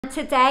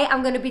and today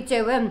I'm going to be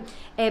doing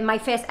my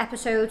first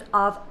episode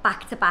of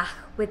Back to Back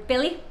with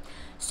Billie.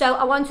 So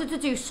I wanted to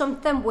do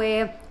something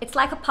where it's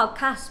like a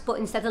podcast, but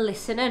instead of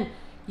listening,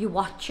 you're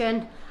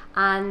watching,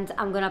 and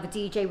I'm going to have a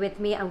DJ with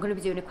me. I'm going to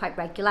be doing it quite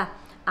regular,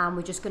 and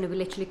we're just going to be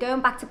literally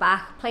going back to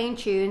back, playing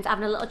tunes,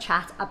 having a little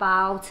chat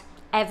about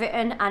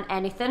everything and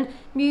anything,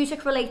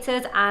 music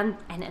related and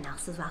anything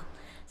else as well.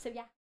 So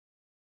yeah.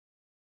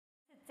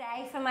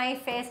 Today for my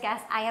first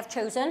guest, I have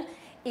chosen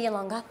Ian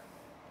Longo.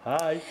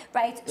 Hi.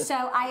 Right, so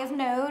I have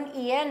known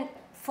Ian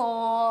for,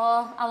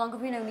 how long have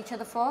we known each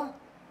other for?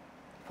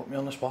 Put me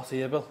on the spot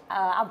here, Bill.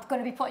 I'm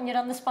going to be putting you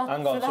on the spot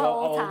for the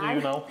whole time. How old are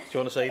you now? Do you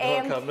want to say it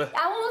on camera?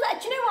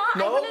 Do you know what?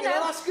 No, you're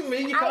not asking me.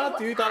 You can't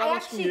do that. I'm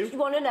asking you. I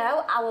want to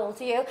know, how old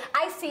are you?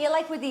 I feel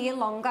like with Ian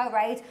Longo,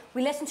 right,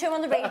 we listen to him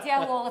on the radio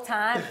all the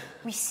time.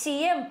 We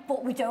see him,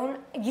 but you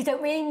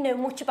don't really know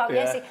much about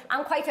him. See,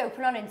 I'm quite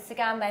open on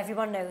Instagram.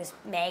 Everyone knows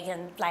me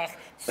and like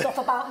stuff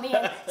about me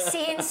and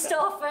seeing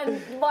stuff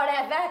and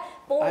whatever.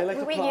 But I like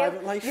a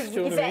private life, do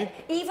you know what I mean?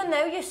 Even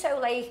though you're so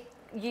like,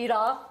 you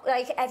are,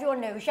 like,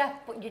 everyone knows you,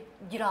 but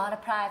you are a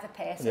private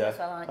person as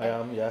well, aren't you? I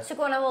am, yeah. So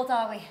go on, how old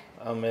are we?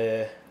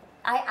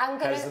 I'm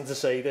hesitant to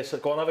say this.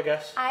 Go on, have a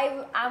guess.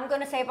 I'm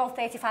going to say about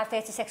 35,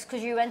 36,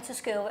 because you went to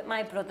school with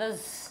my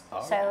brothers.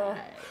 Oh, so,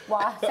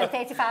 what? So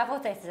 35 or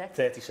 36?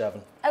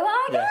 37. Oh,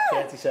 are you?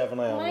 Yeah, 37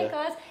 I am, oh my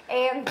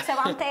God. So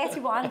I'm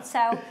 31,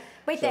 so,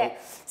 wait there.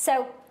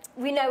 So,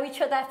 we know each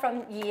other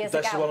from years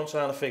ago. That's what I'm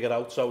trying to figure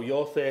out. So,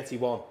 you're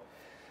 31.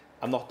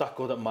 I'm not that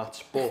good at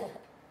maths, but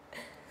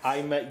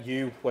I met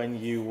you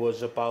when you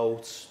was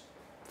about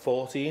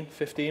 14,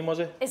 15, was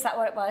it? Is that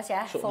what it was,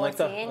 yeah? Something 14, like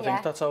that. I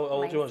think that's how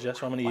old you was, yes.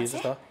 How many years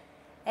is that?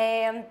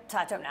 So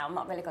I don't know, I'm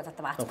not really good at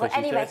the maths. Okay, but so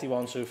anyway,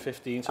 31, so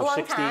 15, so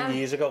 16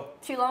 years ago.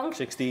 Too long?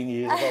 16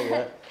 years ago,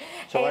 yeah.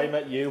 So I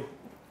met you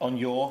on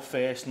your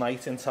first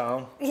night in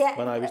town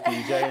when I was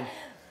DJing.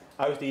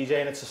 I was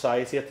DJing at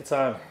Society at the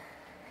time.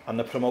 And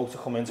the promoter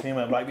come into me and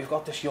went, right, we've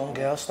got this young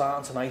girl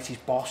starting tonight, she's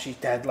boss, she's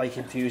dead, like,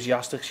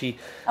 enthusiastic,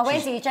 I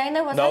went DJing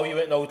though, wasn't No, you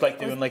weren't, like,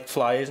 doing, like,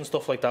 flyers and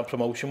stuff like that,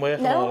 promotion work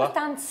and all that.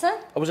 No, I was dancing.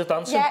 I was a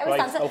dancing? Yeah, it was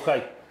dancing.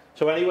 Okay.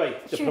 So anyway,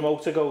 the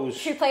promoter goes...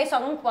 Should we play a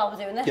song while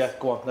we're doing this? Yeah,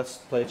 go on, let's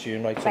play a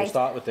tune, right, so we'll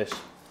start with this.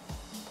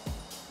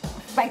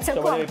 Right, so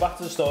anyway, back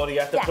to the story,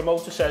 the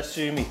promoter says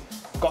to me,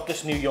 got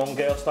this new young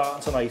girl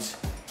starting tonight,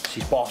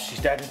 she's boss,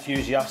 she's dead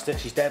enthusiastic,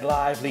 she's dead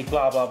lively,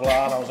 blah, blah,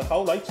 blah, and I was like,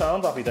 oh, right,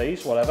 sound, happy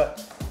days, whatever.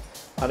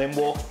 And then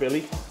walks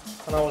Billie,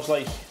 and I was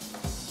like,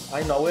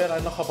 I know her, I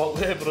know about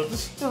her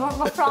brothers.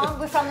 We're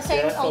from the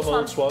same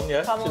Old Swan,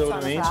 yeah, do you know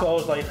what I mean? So I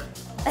was like,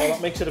 well,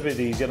 that makes it a bit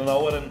easier to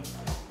know her, and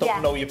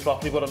don't know you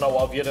properly, but I know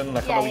of you, and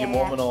I know your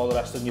mum and all the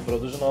rest, and your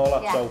brothers and all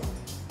that, so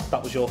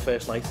that was your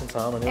first night in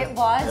town anyway. It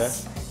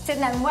was.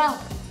 Didn't end well.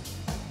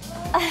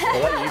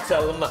 I'll let you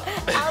tell them that.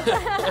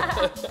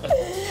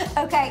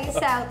 Okay,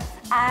 so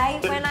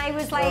when I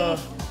was like,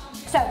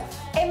 so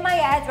in my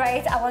head,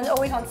 right, I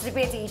always wanted to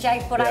be a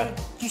DJ, but I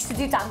used to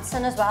do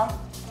dancing as well.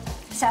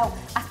 So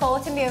I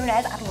thought in my own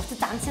head, I'd love to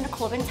dance in a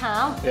club in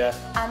town. Yeah.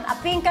 And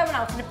I've been going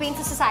out and I've been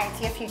to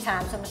Society a few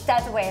times, and was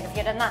dead aware of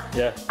you and that.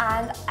 Yeah.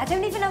 And I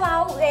don't even know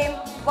how,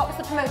 what was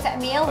the promoter,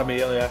 Emil?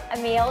 Emil, yeah.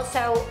 Emil,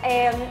 so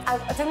I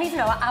don't even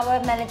know how I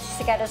managed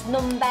to get his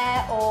number,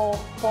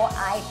 but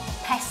I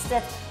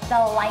pestered the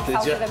life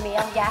out of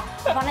Emil, yeah.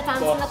 I want to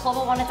dance in the club,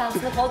 I want to dance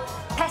in the club.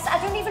 I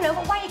don't even know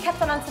why he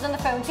kept on answering the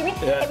phone to me.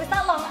 Yeah. It was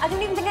that long. I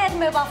don't even think I had a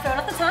mobile phone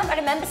at the time. I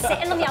remember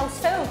sitting on the house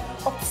phone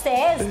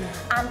upstairs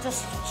and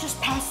just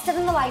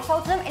pestering the life out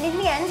of him. And in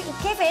the end, he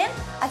gave in.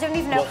 I don't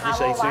even know how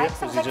or why,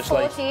 because I was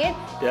like 14.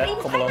 But he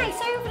was quite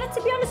nice over it,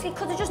 to be honest. He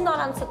could have just not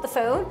answered the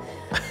phone,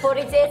 but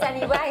he did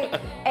anyway.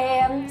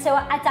 So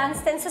I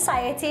danced in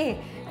Society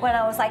when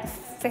I was like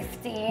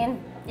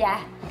 15.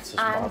 Yeah. That's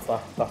just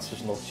mad, that's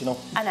just nuts, you know.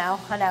 I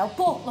know.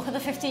 But look at the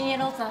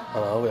 15-year-olds now. I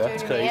know, yeah,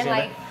 it's crazy, isn't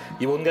it?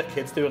 You wouldn't get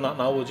kids doing that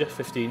now, would you?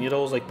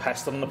 15-year-olds like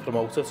pestering the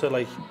promoter to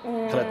like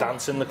kind of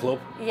dance in the club.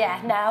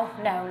 Yeah, no.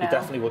 You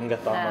definitely wouldn't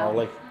get that now,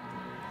 like.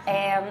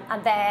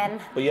 And then.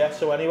 But yeah,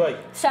 so anyway.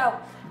 So.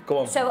 Go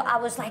on. So I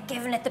was like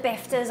giving it the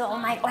bifters all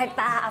night like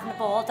that, having a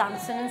ball,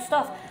 dancing and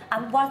stuff.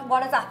 And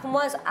what had happened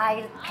was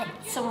I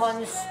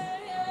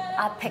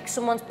picked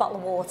someone's bottle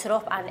of water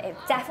up, and it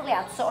definitely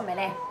had something in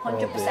it,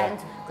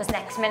 100%. Because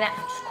next minute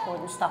I just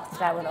couldn't stop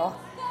throwing up.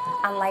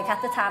 And like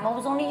at the time I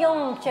was only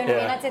young, do you know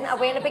what I mean? I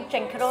weren't a big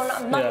drinker, not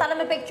that I'm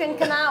a big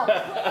drinker now.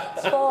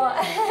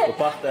 But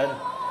back then.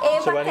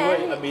 So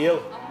anyway,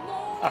 Emil,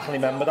 I can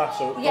remember that.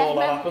 So all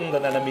that happened,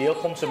 and then Emil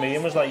come to me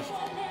and was like,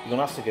 you're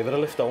gonna have to give her a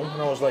lift home.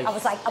 And I was like, I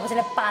was in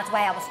a bad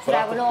way. I was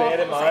throwing up. Bear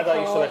in mind, I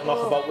used to like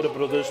knock about with the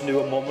brothers, knew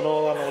a mum and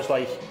all, and I was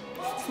like,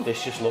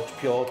 this just looks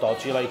pure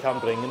dodgy. Like I'm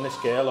bringing this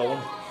girl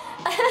home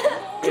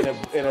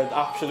in an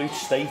absolute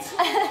state,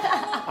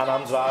 and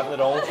I'm driving it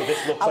home. So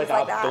this looks like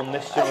I've done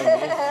this. You know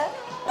what I mean?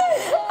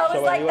 I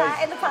was like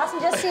that in the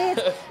passenger seat.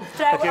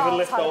 I gave her a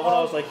lift over and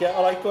I was like, yeah,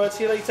 alright, go ahead,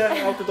 see you later,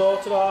 out the door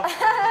to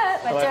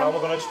that. And like, how am I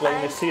going to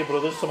explain this to your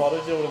brothers tomorrow,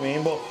 do you know what I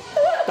mean? But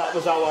that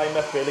was how I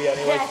met Billie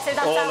anyway. Yeah, so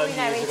that's how we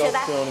know each other.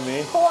 Do you know what I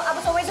mean? But I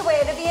was always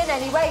aware of Ian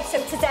anyway,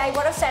 so today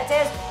what I've said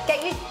is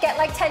get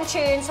like 10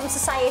 tunes from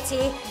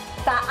Society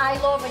that I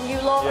love and you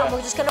love, and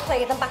we're just going to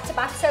play them back to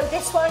back. So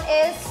this one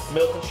is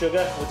Milk and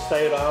Sugar Would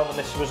Stay Around, and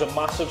this was a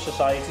massive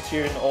Society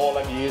tune all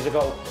them years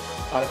ago.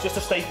 And it's just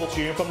a staple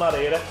tune from that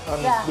era,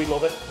 and we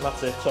love it, and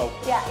that's it. So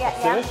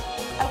let's do it.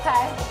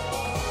 Okay.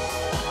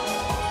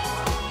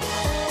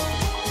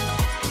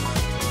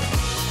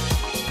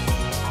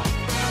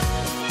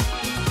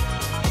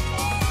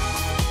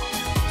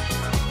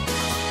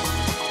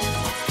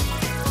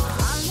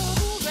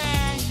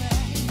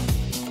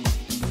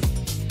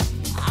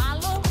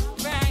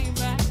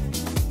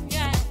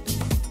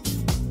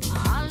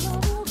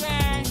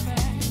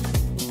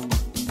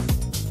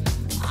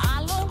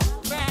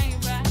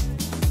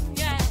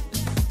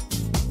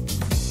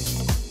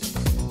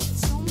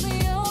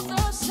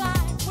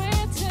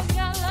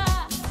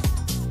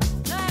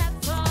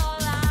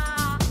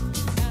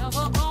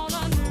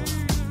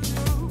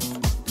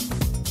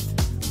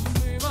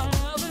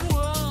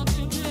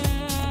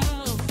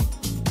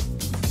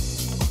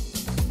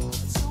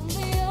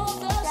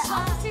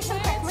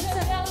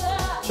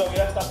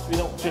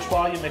 Just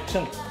while you're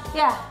mixing,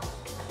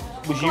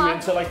 was you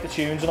into like the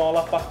tunes and all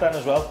that back then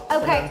as well?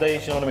 Okay. In them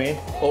days, you know what I mean?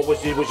 Or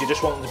was you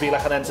just wanting to be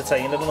like an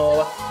entertainer and all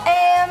that?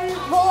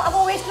 Well, I've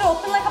always grew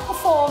up in like a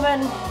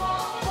performing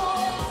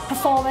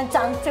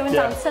dance, doing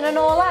dancing and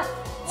all that.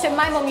 So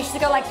my mum used to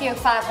go like the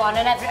 051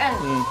 and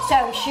everything.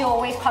 So she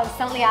always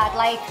constantly had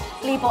like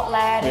Lee Butler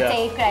and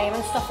Dave Graham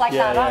and stuff like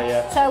that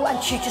on. So,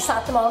 and she just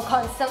had them on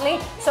constantly.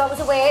 So I was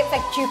aware of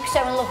like Duke,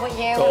 So In Love With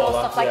You and all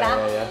stuff like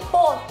that.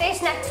 But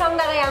this next song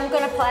that I am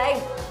going to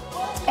play,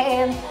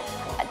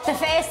 the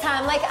first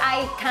time like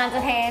I kind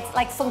of heard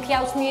like funky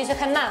house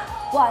music and that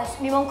was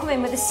my mum come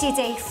in with a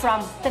CD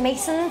from the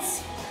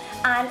Masons.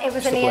 And it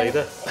was an I used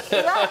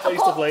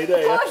to play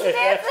there,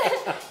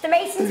 The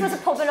Masons was a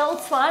pub in Old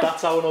Swan.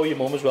 That's how I know your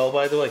mum as well,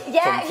 by the way.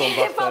 Yeah,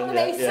 from the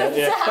Masons.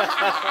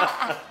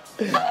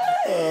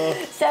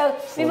 So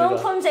my mum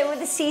comes in with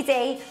a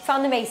CD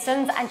from the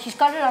Masons and she's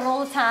got it on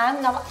all the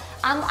time. Now,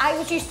 I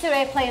was used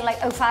to playing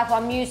like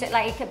 051 music,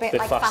 like a bit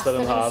like faster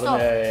and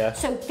stuff.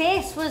 So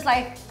this was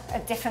like a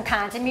different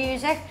kind of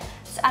music.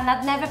 And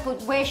I'd never,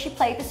 but where she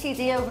played the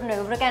CD over and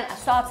over again, I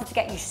started to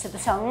get used to the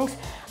songs.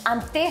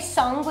 And this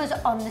song was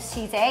on the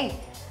CD,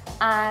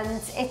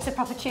 and it's a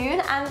proper tune,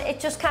 and it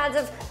just kind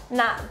of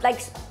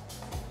like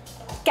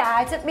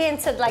guided me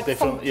into like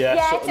different kinds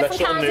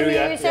of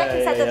music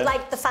instead of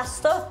like the fast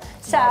stuff.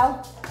 So.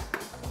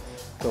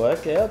 Go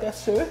ahead, Gail, get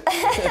to it.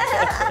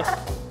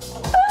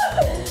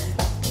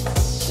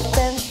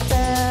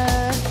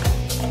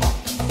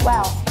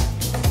 Well.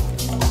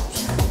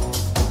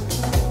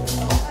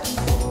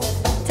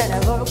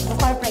 We've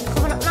got a break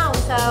coming up now,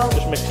 so...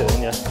 Just mix it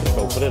in, just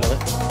go for it, innit?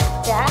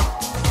 Yeah.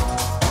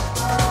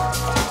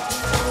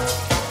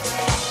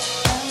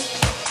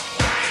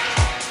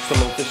 Just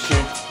love this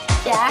tune.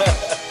 Yeah.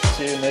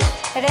 Tune this.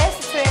 It is,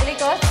 it's really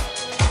good.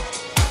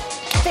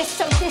 This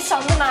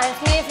song reminds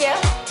me of you.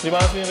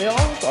 Reminds me of me,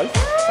 right?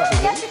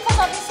 Yeah, because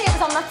obviously it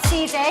was on that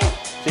CD.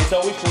 It's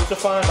always good to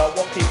find out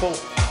what people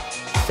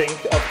think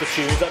of the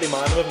tunes that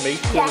remind them of me,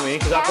 do you know what I mean?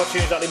 Because I've got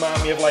tunes that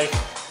remind me of like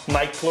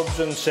nightclubs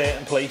and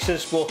certain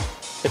places, but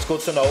it's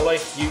good to know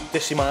like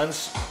this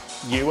reminds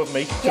you of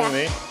me, do you know what I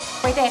mean?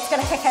 Wait there, it's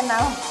gonna kick in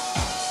now.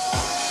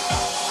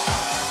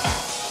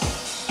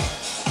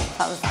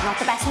 That was not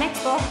the best mix,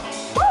 but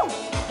woo!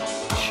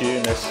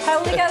 Tune this.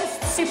 Holy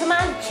Ghost,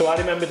 Superman. So I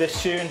remember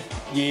this tune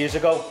years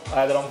ago.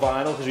 I had it on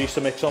vinyl because we used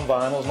to mix on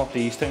vinyls, not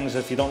these things.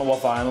 If you don't know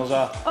what vinyls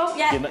are,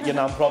 your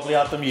nan probably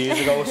had them years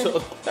ago.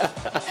 So.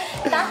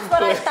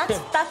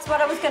 That's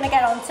what I was going to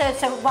get onto.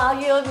 So while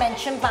you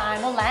mentioned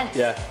vinyl then.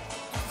 Yeah.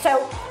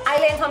 So I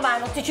learned on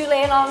vinyl. Did you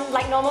learn on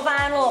like normal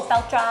vinyl or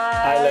belt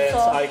drive?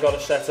 I got a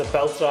set of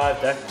belt drive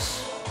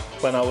decks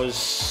when I was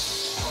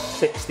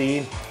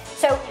 16.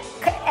 So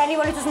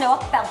anyone who doesn't know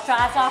what belt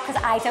drives are,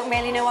 because I don't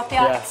really know what they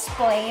are,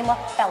 explain what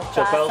belt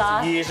drives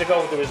are. Years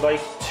ago there was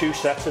like 2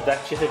 sets of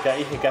decks you could get.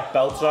 You could get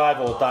belt drive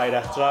or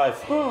direct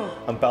drive.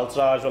 And belt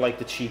drives were like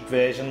the cheap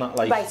version that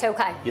like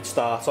you'd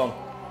start on.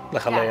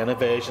 Like a learner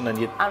version, and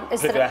you'd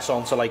progress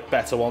on to like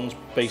better ones,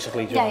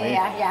 basically. Do you know what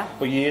I mean?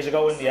 But years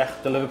ago in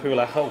the Liverpool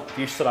Echo,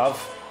 they used to have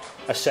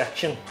a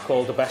section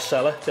called the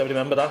bestseller. Do you ever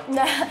remember that?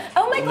 No.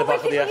 Oh my God! In the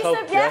back of the Echo,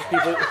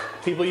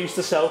 people used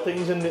to sell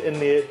things in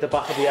the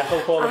back of the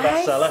Echo called the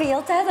bestseller. I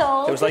feel dead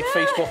old. It was like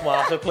Facebook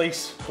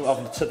Marketplace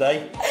of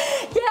today.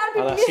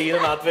 Yeah, and I seen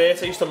an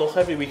advert. I used to look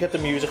every week at the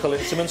musical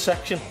instruments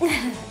section,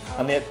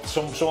 and they had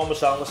someone was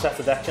selling a set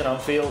of decks in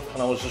Anfield,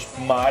 and I was just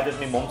mad at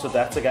my mum to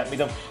death to get me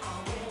them.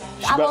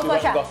 We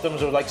went and got them,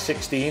 so I was like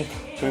 16.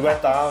 So we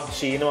went down,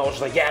 seen them, I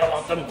was like, yeah, I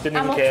want them.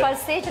 Didn't even care.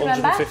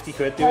 150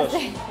 quid they was.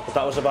 But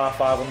that was about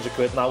 500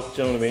 quid now, do you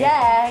know what I mean?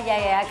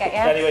 Yeah, I get you.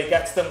 Anyway,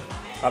 gets them,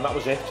 and that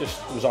was it.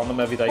 Just was on them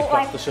every day,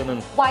 practicing.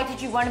 And why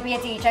did you want to be a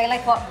DJ?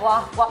 Like,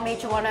 what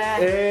made you want to...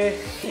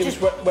 It was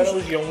when I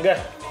was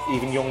younger,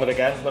 even younger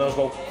again, when I was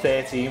about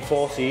 13,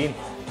 14.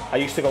 I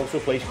used to go to a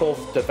place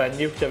called The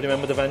Venue. Do you ever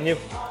remember The Venue?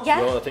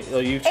 Yeah. I think,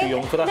 are you too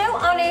young for that? No,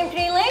 on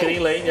Green Lane.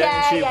 Green Lane,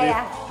 yeah, in Tube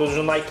Rook. So there was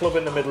a nightclub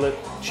in the middle of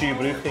Tube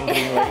Rook in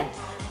Green Lane,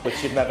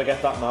 which you'd never get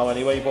that now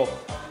anyway, but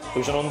it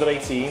was an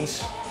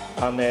under-18s,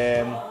 and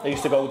I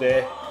used to go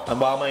there,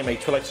 and while my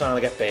mates were like trying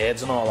to get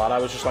birds and all that, I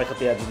was just like at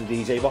the edge of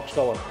the DJ box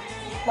going,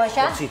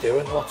 what's he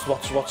doing?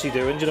 What's he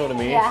doing? Do you know what I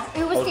mean? Yeah.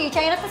 Who was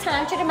DJing at the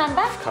time? Do you remember?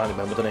 I can't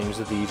remember the names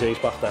of the DJs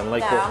back then.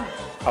 Like, but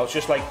I was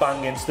just like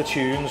banging into the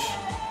tunes.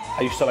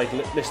 I used to like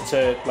listen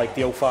to like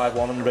the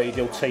 051 on the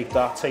radio, tape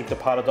the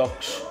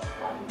Paradox,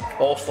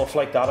 all stuff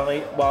like that.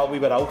 And while we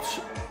were out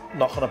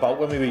knocking about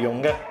when we were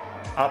younger,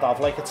 I'd have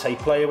like a tape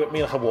player with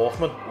me, like a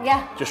Walkman.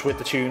 Yeah. Just with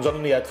the tunes on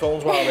and the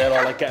headphones while they're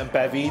all like getting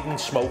bevied and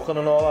smoking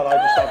and all that. I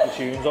just had the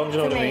tunes on. Do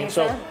you know what I mean?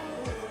 So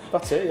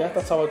that's it. Yeah,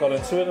 that's how I got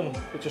into it, and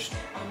it just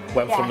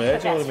went from there.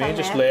 Do you know what I mean?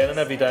 Just learning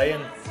every day,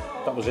 and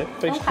that was it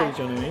basically. Okay.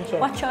 Do you know what I mean? So,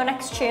 what's your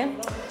next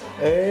tune?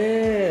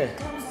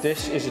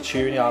 This is a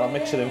tune. Yeah, I'll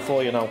mix it in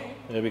for you now.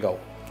 Here we go.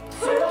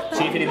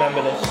 See if you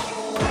remember this.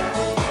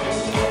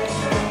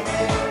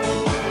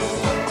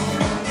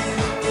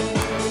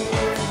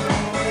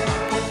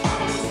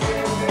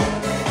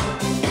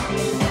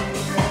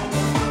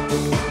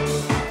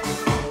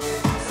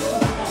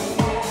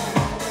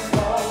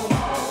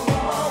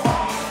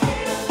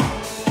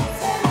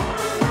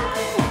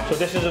 So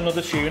this is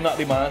another tune that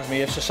reminds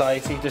me of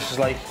Society. This is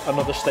like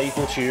another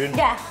staple tune.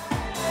 Yeah.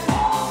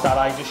 That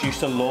I just used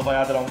to love. I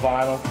had it on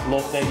vinyl.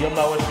 Loved it. You'll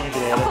know as soon as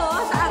you hear it. Of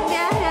course,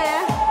 yeah.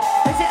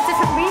 Is it a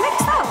different remix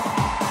though?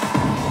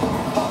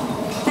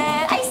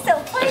 I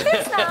still play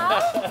this now.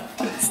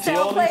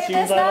 Still play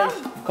this now.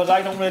 Because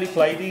I don't really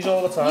play these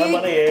all the time.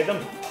 When I hear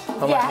them,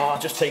 I'm like, oh,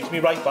 it just takes me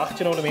right back. Do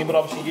you know what I mean? But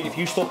obviously, if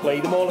you still play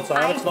them all the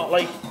time, it's not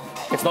like,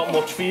 it's not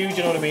much for you. Do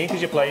you know what I mean?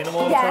 Because you're playing them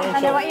all the time. Yeah, I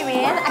know what you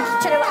mean. Actually,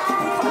 do you know what?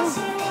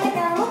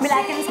 My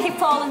leggings keep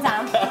falling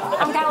down.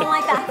 I'm going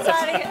like that,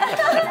 sorry.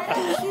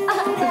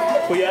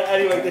 But yeah,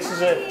 anyway, this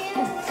is a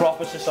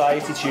proper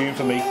Society tune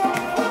for me.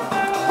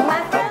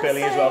 And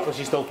Billie as well, because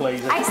she still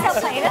plays it. I still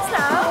play this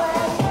now.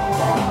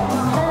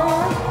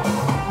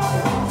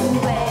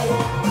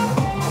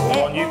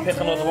 Go on, you pick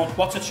another one.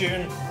 What's a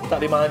tune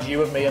that reminds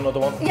you of me, another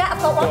one? Yeah,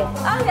 I've got one.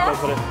 Oh yeah. Go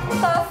for it.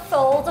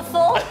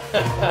 Folderful.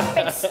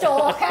 Big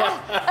stalker.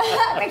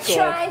 Big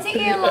shrine to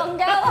Ian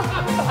Longo.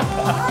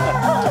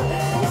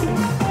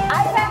 I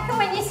reckon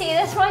when you see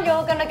this one,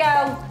 you're going to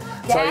go,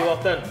 yeah. Tell you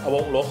what then, I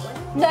won't look.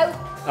 No.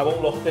 I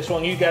won't look. This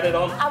one, you get it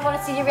on. I want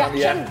to see your reaction.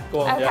 Yeah,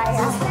 go on, yeah.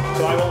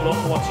 So I won't look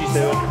at what she's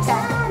doing.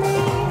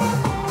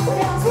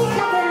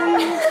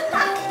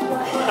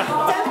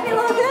 Don't be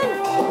looking.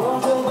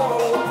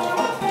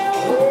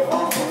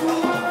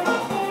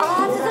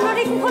 Oh, does it not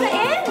even put it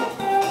in?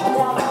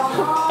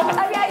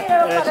 Oh yeah, you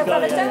know, put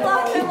it. Don't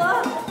look.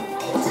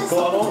 Go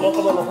on,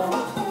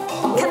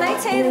 look. Can I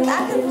turn,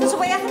 there's a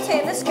way I can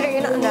turn the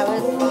screen? No.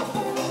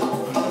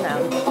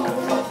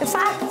 In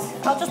fact,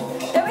 I'll just,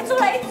 no, it's all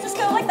right, just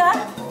go like that.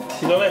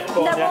 You done it?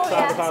 Go on, no,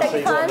 yeah, so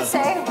you can't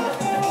see.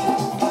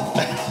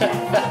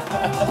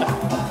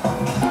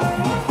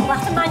 We'll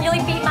have to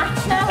manually beat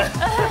match now.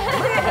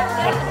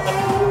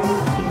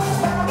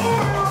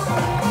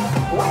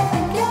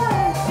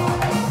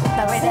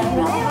 No, we didn't.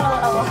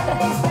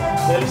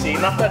 Nearly seen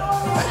that then?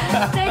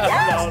 Did you?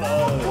 No.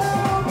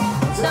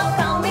 Don't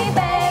call me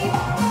babe,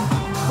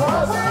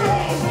 'cause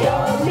I'm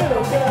your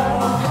little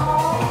girl.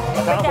 I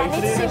can't wait to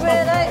do this now.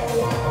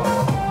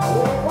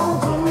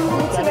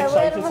 I'm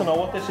excited to know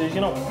what this is,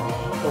 you know.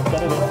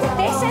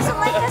 This isn't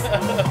like this.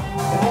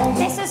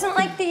 This isn't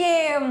like the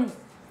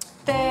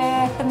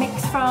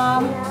mix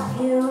from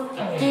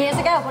years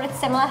ago, but it's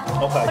similar.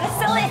 Okay. But it's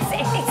still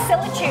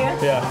a tune.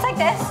 Yeah. It's like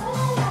this.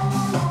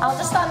 I'll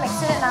just start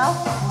mixing it now.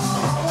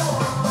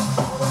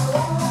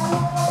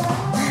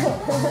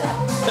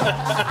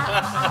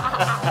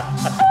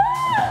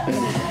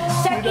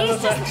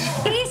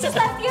 So he's just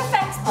left the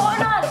effects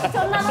button on. He's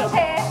done that on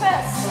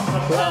purpose.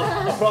 Well,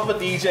 a proper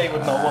DJ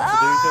would know what to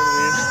do, do you know what I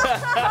mean?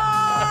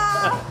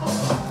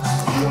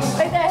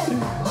 Right there. Do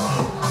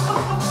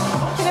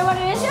you know what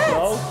it is yet?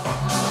 No.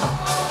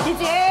 You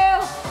do.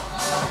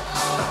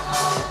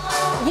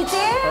 You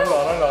do.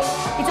 Hang on.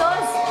 He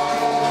does.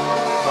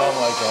 Oh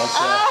my God,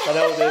 yeah. I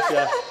know this,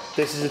 yeah.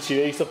 This is a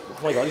tune. Oh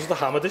my God, he used to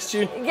hammer this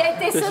tune. Yeah,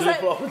 this is a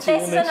proper tune.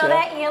 This is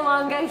another Ian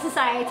Longo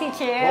Society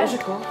tune. What was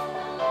it called?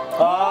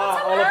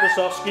 Ah, Oliver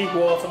Sosky,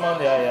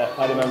 Waterman, yeah,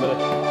 I remember it.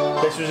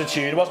 This was a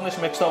tune, wasn't this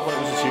mixed up when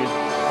it was a tune?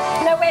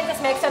 No, where's this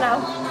mixer now?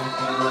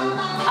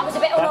 I was a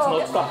bit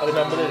unorganized. That's nuts, I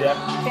remember it,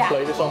 yeah.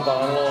 Play this on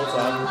vinyl all the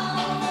time.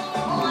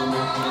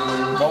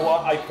 You know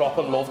what, I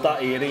proper loved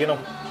that era, you know,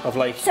 of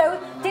like... So,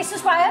 this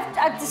is why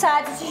I've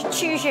decided to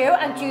choose you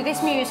and do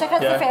this music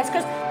as the first,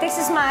 because this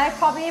is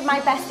probably my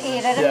best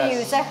era of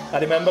music. I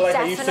remember like,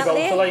 I used to go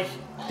to like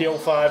the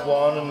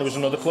 051 and there was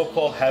another club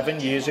called Heaven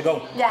years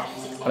ago. Yeah.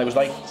 And it was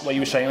like what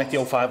you were saying, like the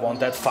 051,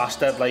 dead fast,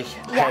 dead like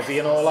heavy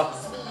and all that.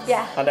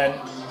 Yeah. And then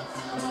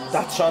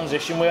that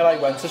transition where I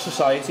went to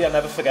Society, I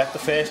never forget the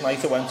first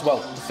night I went, well,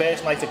 the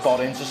first night I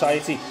got in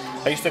Society,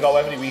 I used to go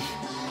every week.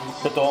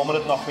 The doorman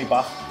had knocked me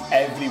back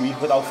every week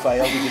without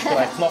fail. They just be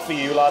like, it's not for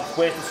you, lad.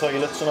 Where's the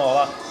toilets and all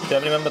that? Do you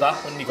ever remember that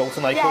when you go to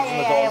nightclubs and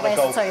the door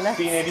and they go,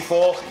 been here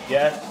before?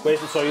 Yeah, where's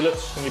the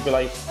toilets? And you'd be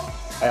like,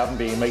 I haven't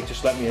been, mate,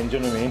 just let me in, do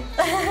you know what I mean?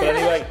 But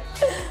anyway,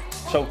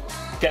 so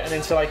getting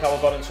into like how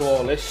I got into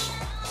all this,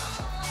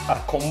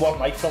 I'd come one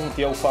night from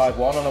the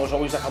 051 and I was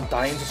always like, I'm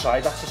dying to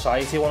try that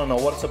society, I want to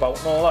know what it's about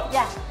and all that.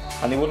 Yeah.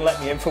 And he wouldn't let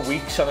me in for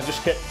weeks, and I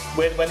just kept,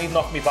 when he'd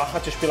knock me back,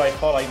 I'd just be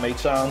like, all right, mate,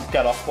 sound,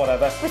 get off,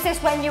 whatever. Was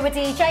this when you were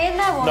DJing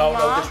there or not?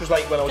 No, this was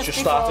like when I was just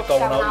started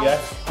going out, yeah.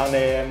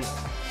 And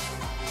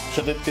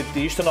so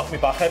they used to knock me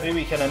back every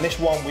week, and then this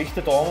one week,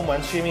 the doorman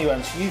went to me, he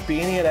went, you've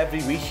been here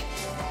every week,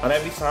 and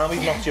every time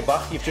we've knocked you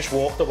back, you've just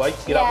walked away.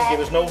 You haven't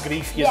given us no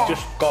grief, you've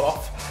just got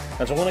off.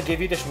 And so I'm going to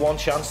give you this one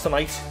chance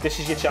tonight. This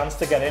is your chance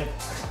to get in.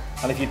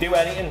 And if you do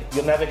anything,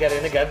 you'll never get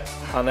in again.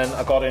 And then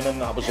I got in and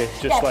that was it.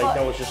 Just like,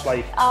 I was just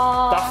like,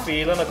 that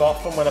feeling I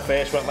got from when I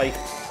first went like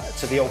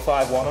to the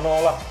 051 and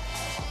all that.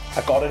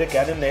 I got it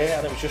again in there,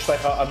 and it was just like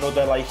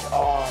another like,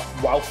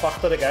 wow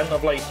factor again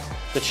of like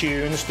the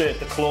tunes, the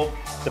club,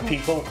 the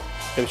people.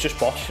 It was just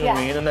bosh, you know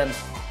what I mean? And then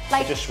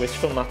like, I just switched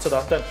from that to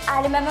that then.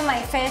 I remember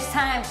my first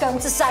time going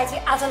to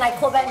society as a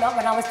nightclub, not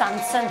when I was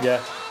dancing.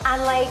 Yeah.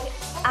 And like,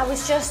 I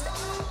was just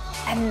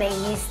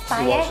amazed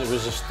by it. It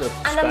was just a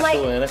special, and I'm like,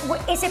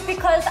 innit? Is it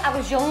because I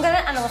was younger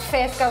and I was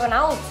first going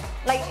out?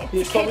 Like,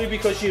 it's probably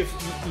because you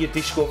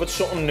discovered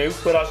something new,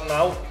 whereas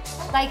now,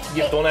 like,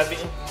 you've done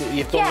everything.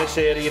 You've done this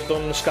area, you've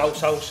done the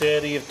Scouts House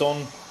area, you've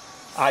done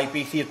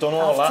IBT, you've done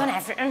all that. I've done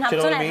everything, I've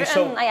done everything,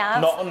 so I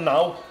have. Nothing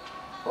now.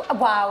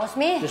 Wow, it's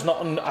me. There's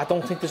nothing, I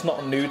don't think there's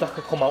nothing new that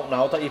could come out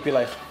now that you'd be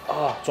like,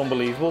 it's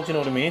unbelievable, do you know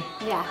what I mean?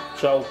 Yeah.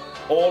 So,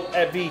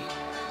 every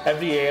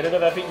area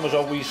of everything was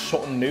always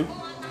something new.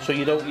 So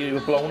you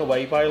were blown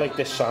away by like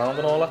this sound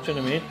and all that, do you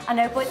know what I mean? I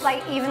know, but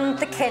like even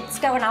the kids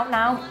going out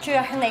now, do you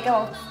reckon they go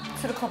out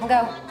to the club and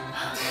go?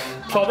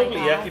 Probably,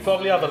 yeah. You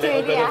probably have a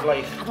little bit of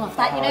like, I'd love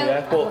that, you know.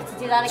 Yeah, I'd love to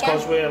do that again.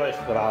 It's because we're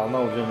like, well,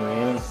 no, do you know what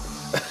I mean?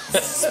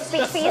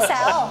 Speak for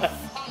yourself.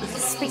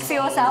 Speak for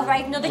yourself,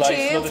 right? Another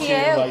tune to you.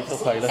 Right,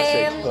 okay, let's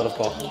see. Got a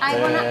pop.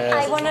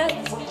 I wanna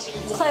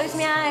close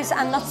my eyes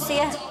and not see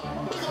it.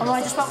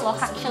 I just won't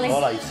look actually.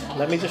 All right,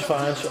 let me just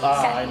find.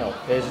 I know.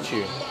 Here's a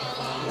tune.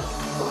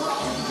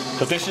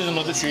 So this is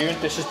another tune,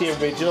 this is the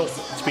original.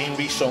 It's been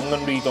resung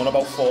and redone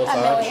about 4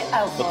 times.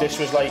 But this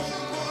was like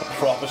a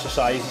proper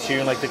society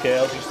tune, like the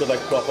girls used to like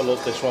proper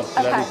love this one.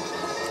 Okay. Ready?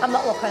 I'm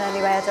not looking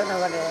anyway, I don't know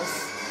what it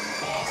is.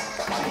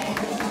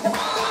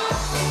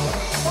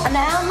 And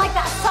now I'm like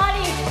that,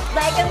 sorry,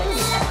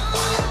 leggings.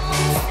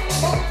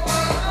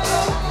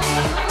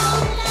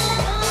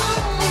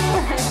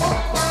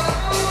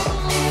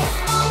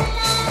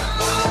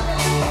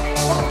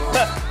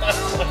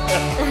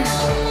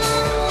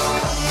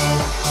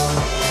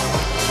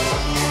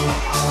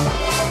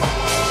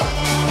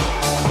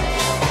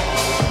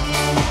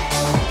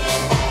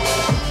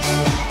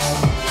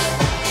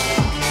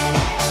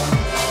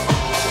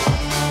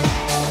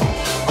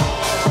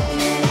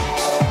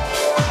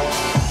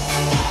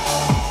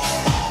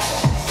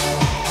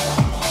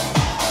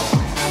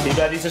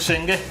 Ready to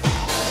sing it?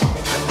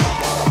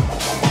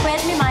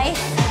 Where's my mic?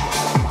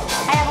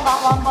 I haven't got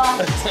one, but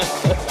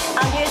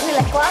I'll use my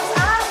lip gloss.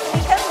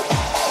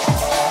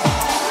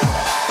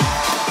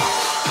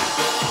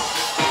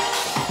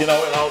 You know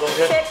it now, don't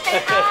you?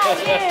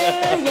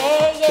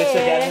 This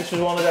again, this was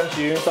one of them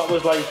tunes that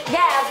was like,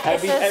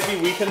 every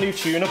week a new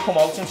tune would come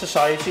out in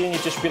society and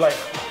you'd just be like,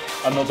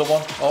 another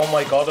one, oh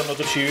my god,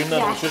 another tune, and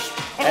it was just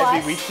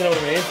every week, you know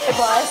what I mean? It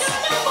was.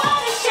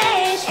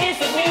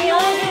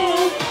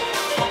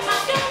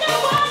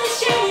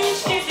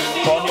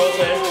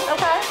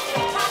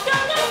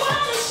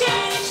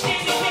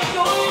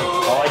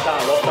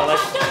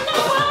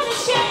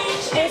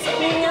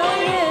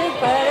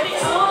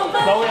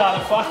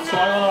 So I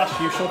want to ask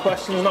you some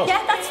questions now.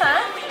 Yeah, that's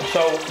fine.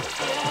 So,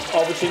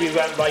 obviously we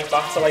went right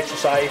back to like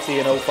society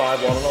in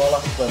 051 and all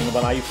that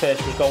when I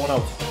first was going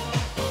out.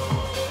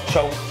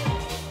 So,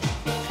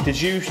 did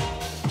you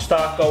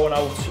start going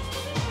out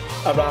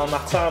around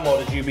that time, or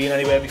had you been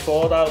anywhere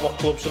before that? What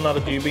clubs and that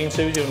had you been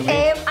to? Do you know what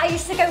I mean? I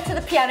used to go to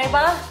the piano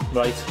bar.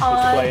 Right, used to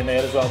play in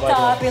there as well, by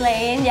Derby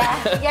Lane,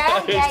 yeah.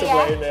 I used to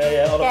play in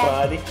there, on a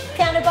Friday.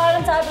 Piano bar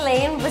on Derby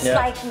Lane was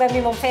like when my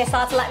mum first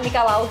started letting me go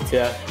out.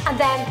 Yeah. And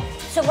then,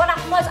 so what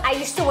happened was I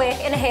used to work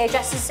in a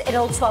hairdresser's in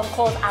Old Swan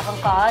called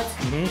Avant-Garde,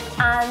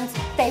 and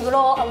they were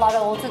all a lot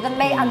older than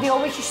me, and they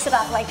always used to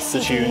have like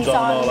CDs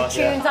on,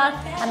 tunes on,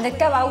 and they'd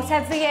go out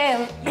every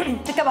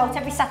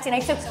Saturday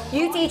night. So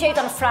you DJ'd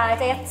on a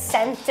Friday at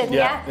Cent, didn't you?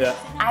 Yeah.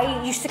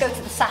 I used to go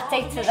to the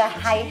Saturday to the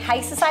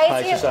High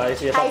Society.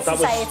 High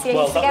Society.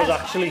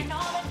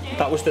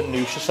 That was the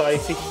new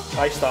society.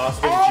 I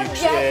started in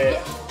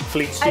Duke's.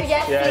 Fleet Street.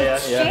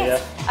 Yeah.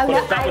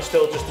 But that was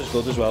still just as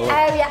good as well.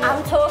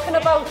 I'm talking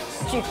about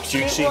Duke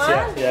Street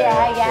one.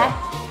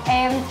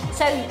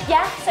 So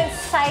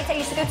society, I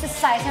used to go to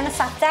society on a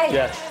Saturday.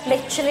 Yeah.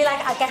 Literally,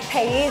 like, I'd get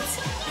paid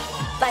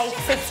like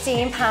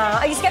 £15.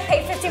 I used to get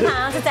paid £15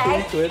 a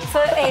day for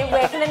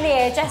working in the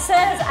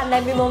hairdressers, and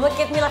then my mum would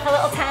give me like a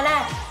little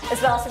tenner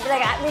as well, so I'd be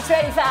like, at me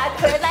 25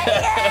 quid, like,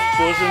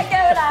 yeah,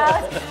 going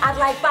out. I'd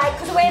like buy,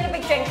 because I weren't a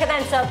big drinker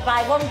then, so I'd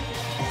buy one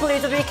blue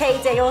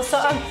WKD or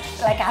something,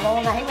 like have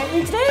all night when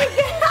we drink.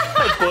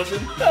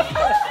 Buzzing.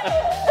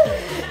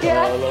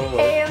 Yeah.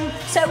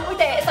 So is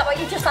that what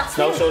you just asked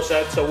me? No, so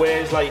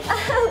where's like,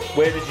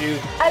 where did you?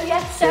 Oh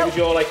yeah. So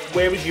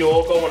where was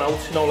your going out?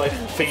 You know, like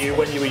for you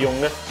when you were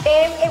younger.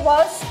 It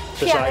was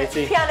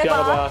Society, piano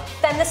bar,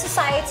 then the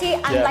Society,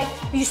 and like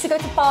we used to go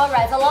to Bar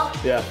Red a lot.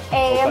 Yeah.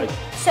 Okay.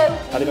 So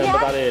I remember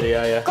that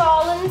area. Yeah.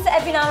 Garlands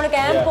every now and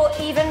again, but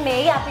even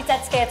me, I'd be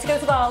dead scared to go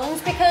to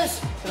Garlands because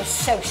it was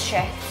so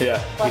strict. Yeah.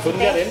 You couldn't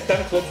get in.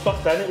 Them clubs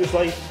back then, it was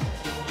like.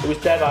 It was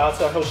dead hard,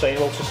 like I was saying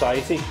about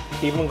Society.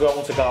 Even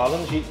going to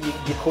Garlands, you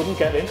couldn't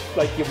get in.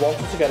 Like, you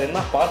wanted to get in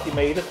that bad. You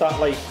made it that,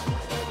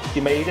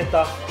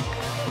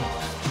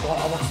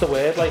 what's the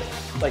word? Like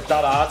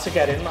that hard to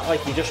get in.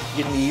 Like, you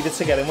needed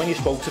to get in when you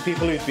spoke to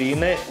people who'd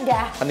been there.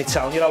 Yeah. And they'd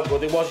tell you how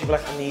good it was. You'd be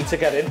like, I need to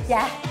get in.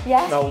 Yeah,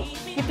 yeah. No.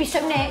 You'd be so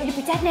nervous. You'd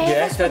be dead nervous.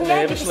 Yeah, dead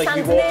nervous. Like,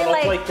 you're walking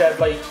up like dead,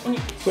 like,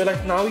 we're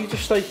like, now you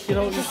just like, you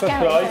know, just like,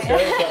 right, yeah,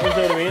 you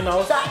know what I mean?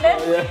 Now.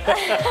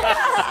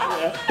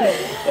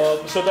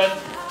 Yeah.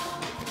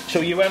 So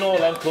you went all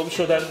them clubs,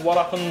 so then what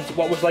happened,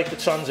 what was like the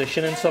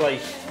transition into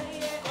like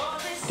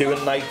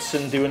doing nights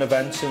and doing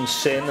events and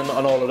Sin and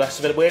all the rest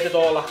of it? Where did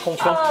all that come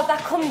from? Oh,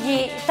 that come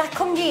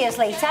years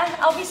later.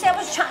 Obviously I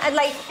was trying,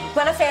 like,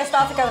 when I first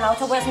started going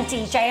out I wasn't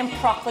DJing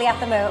properly at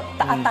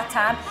that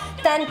time.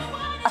 Then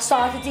I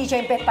started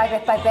DJing bit by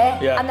bit,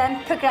 and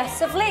then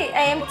progressively,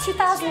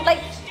 2000,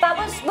 like, that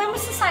was, when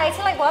was Society,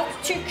 like what,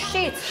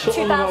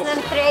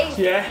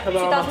 2003? Yeah,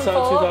 about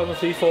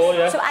 2003, 2004,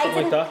 yeah. So I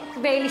didn't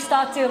really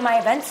start doing my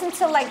events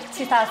until like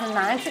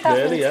 2009,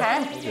 2010. Really,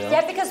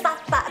 yeah, because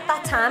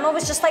that time I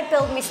was just like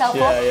building myself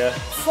up,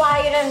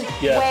 flying,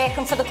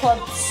 working for the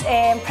clubs,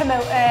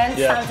 promoting,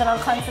 standing on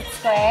Concert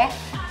Square.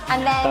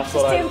 And then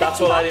that's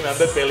what I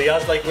remember Billie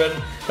as, like when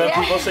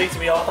people say to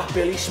me, oh, that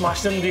Billie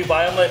smashed in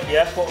Dubai, I'm like,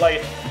 yeah, but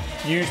like,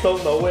 you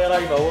don't know where I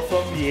know her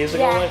from years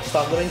ago, like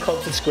standing in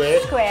Concert Square,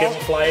 giving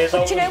flyers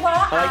out. Do you know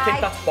what? And I think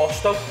that's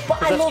bossed out,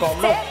 but I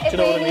loved it. It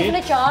really even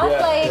a job.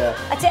 I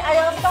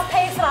never got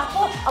paid for that,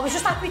 but I was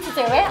just happy to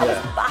do it. I was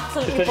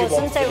absolutely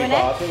buzzing doing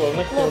it.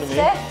 Loved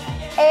it.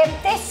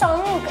 This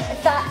song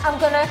that I'm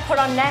going to put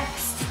on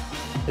next.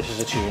 This is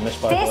a tune, by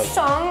the way. This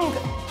song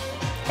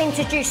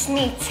introduced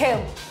me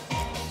to,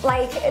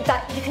 like,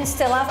 that you can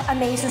still have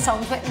amazing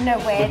songs with no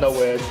words. With no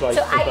words, right.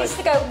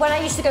 So when I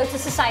used to go to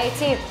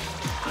Society,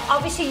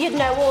 obviously you'd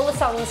know all the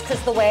songs because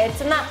the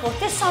words and that, but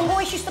this song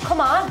always used to come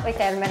on. Wait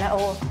there a minute,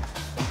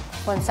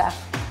 one sec.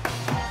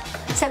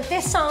 So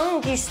this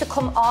song used to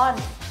come on,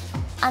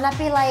 and I'd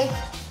be like,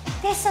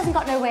 this hasn't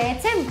got no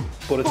words in.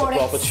 But it's a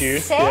proper tune.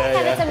 Sick,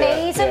 and it's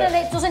amazing, and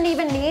it doesn't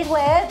even need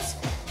words.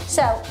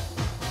 So,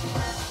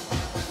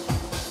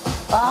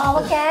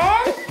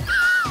 again.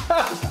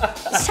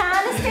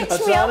 Trying to stitch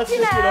me up, you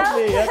know.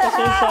 Yeah, that's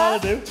what I'm trying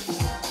to do.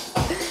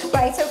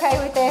 Right, okay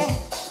with it?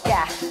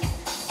 Yeah.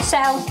 So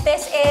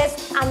this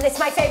is, and it's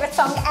my favourite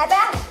song ever. I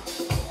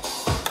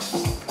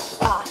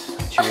thought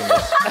you was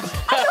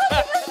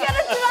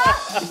gonna do that.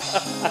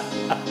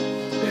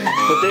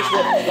 But this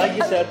one, like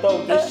you said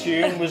though, this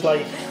tune was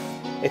like,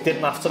 it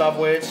didn't have to have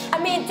words. I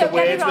mean, don't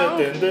get me wrong.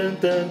 The words were dun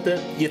dun dun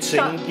dun. You'd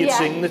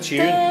sing the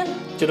tune.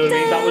 Do you know what I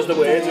mean? That was the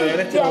words,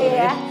 weren't it?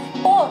 Yeah.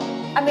 But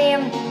I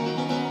mean,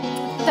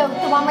 the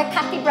one with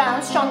Kathy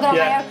Brown, Stronger on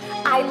My Own,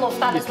 I love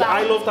that as well.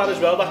 I love that as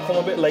well, that come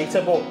a bit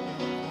later, but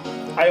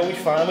I always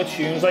find with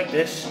tunes like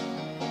this,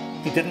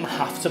 they didn't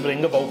have to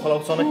bring a vocal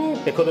out on it.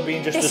 It could have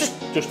been just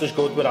as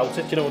good without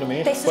it, you know what I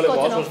mean? This is good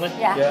enough, wasn't it?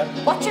 Yeah.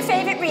 What's your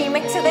favourite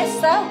remix of this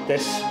though?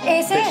 This.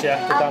 Is it?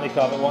 Yeah, the Danny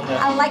Carver one,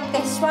 yeah. I like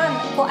this one,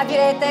 but have you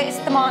heard it's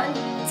the Martin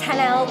 10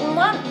 album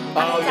one?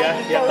 Oh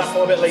yeah, that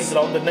one a bit later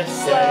on, didn't it?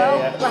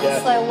 Slow,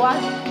 slow one.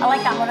 I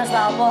like that one as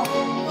well, but...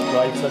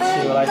 Right, let's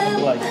see what I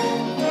can like.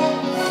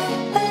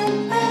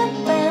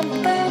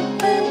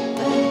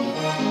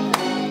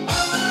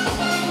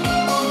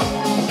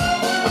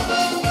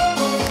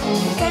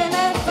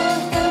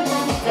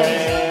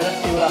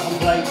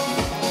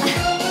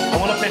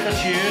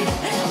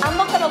 I'm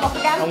not going to look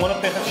again. I'm going to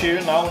pick a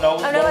tune now.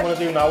 What I'm going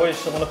to do now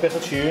is I'm going to pick a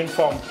tune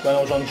from when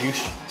I was on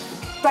Juice.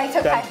 Right,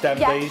 okay. Them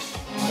days.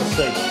 Let's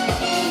see.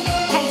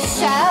 Okay,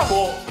 so...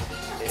 But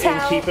in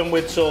keeping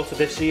with sort of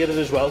this era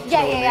as well.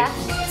 Yeah.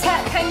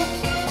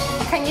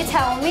 Can you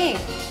tell me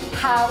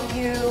how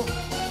you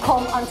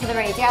come onto the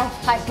radio?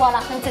 Like what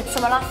happened? Did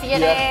someone offer you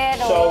there?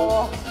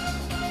 So,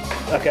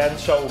 again,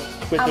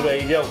 with the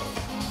radio,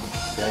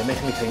 yeah, you're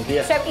making me think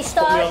here. So you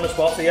started, put me on the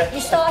spot here.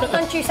 You started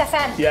on Juice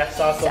FM? Yeah,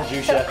 started on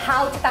Juice, So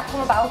how did that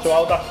come about? So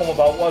how that come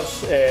about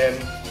was,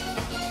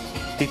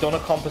 they'd done a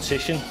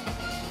competition.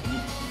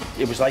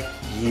 It was like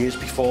years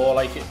before,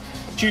 like,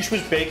 Juice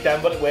was big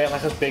then, but it weren't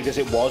like as big as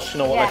it was, you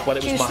know, like when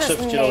it was massive,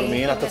 do you know what I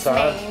mean, at the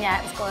time. Yeah,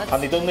 it was good.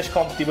 And they were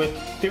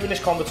doing this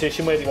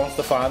competition where they wanted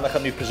to find like a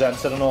new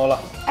presenter and all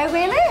that. Oh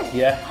really?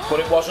 Yeah, but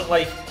it wasn't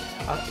like,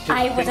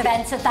 I would have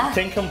entered that.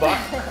 Thinking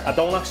back, I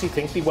don't actually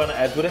think they went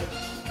ahead with it.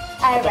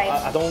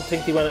 I don't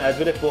think they went ahead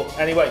with it, but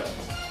anyway.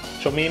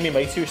 So me and my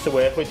mate who used to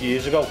work with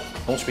years ago,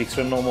 I don't speak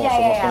to him no more, so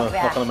I'm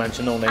not going to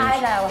mention no names.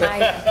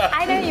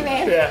 I know you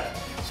mean. Yeah.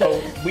 So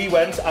we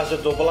went as a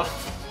double act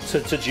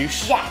to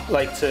Juice,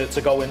 like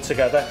to go in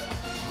together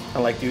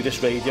and like do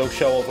this radio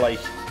show of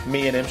like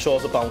me and him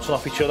sort of bouncing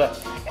off each other.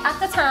 At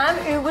the time,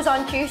 who was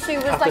on Juice? Who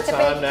was at like the the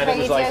time, big then radio it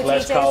was like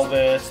Les DJs?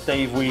 Calvert,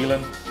 Dave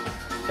Whelan,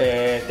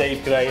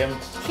 Dave Graham.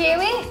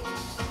 Huey?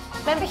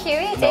 Remember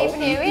Huey? No, Dave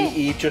and Huey?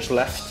 he just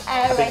left.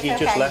 I think he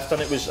just left,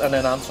 and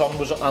then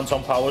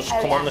Anton Powers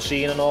come on the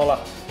scene and all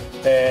that.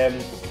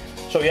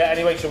 So yeah,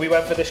 anyway, so we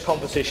went for this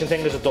competition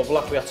thing as a double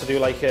act. We had to do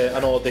like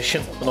an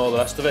audition and all the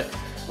rest of it.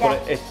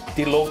 But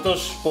they loved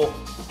us, but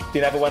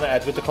they never went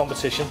ahead with the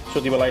competition. So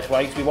they were like,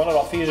 right, we want to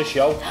offer you a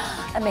show.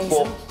 Amazing.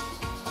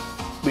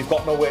 But we've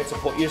got nowhere to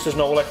put you. There's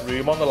no like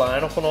room on the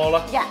lineup and all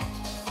that. Yeah.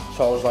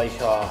 So I was like,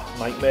 oh,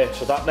 nightmare.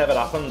 So that never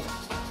happened.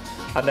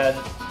 And then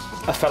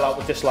I fell out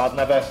with this lad,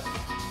 never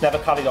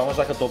carried on as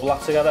like a double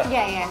act together.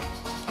 Yeah.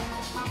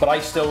 But I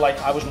still like,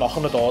 I was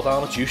knocking the door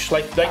down at Juice,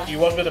 like you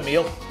was with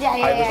Emil.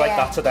 I was like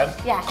that to them,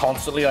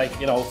 constantly, like,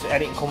 you know, if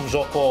anything comes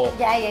up or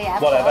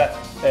whatever.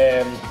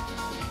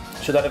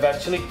 So then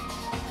eventually,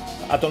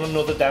 I done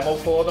another demo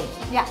for them.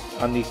 Yeah.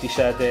 And they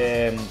said,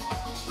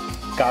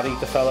 Gary,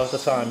 the fella at the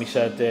time, he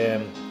said,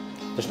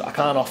 I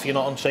can't offer you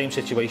nothing, same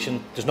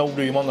situation, there's no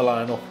room on the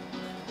lineup.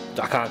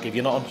 I can't give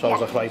you nothing. So I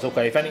was like, right,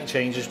 okay, if anything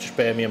changes, just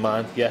bear me in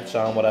mind. Yeah,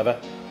 sound, whatever.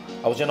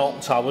 I was in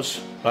Alton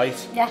Towers,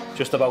 right? Yeah.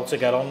 Just about to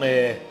get on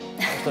the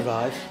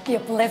ride. The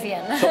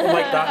Oblivion. Something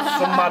like that,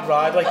 some mad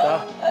ride like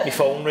that. My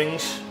phone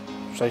rings.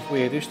 I was like,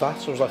 weird, who's that?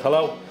 So I was like,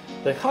 hello.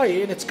 They're like, hi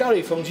Ian, it's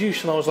Gary from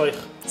Juice. And I was like,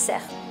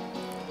 sick.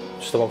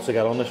 Just about to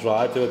get on this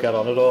ride, do I get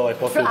on it or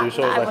like what do I do?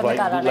 So I was like,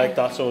 right, like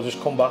that. So I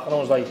just come back and I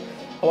was like,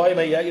 how are you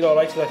mate? Yeah, you're all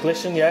right? So like,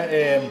 listen,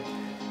 yeah,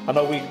 I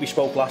know we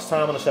spoke last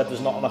time and I said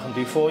there's nothing I can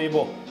do for you,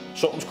 but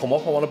something's come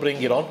up, I want to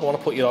bring you on. I want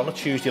to put you on a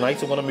Tuesday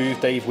night. I'm going to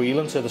move Dave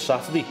Whelan to the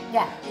Saturday.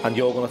 Yeah. And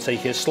you're going to take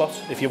his slot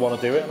if you want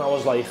to do it. And I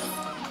was like,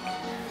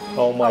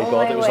 oh my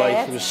God, it was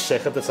like, it was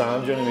sick at the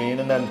time, do you know what I mean?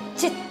 And then...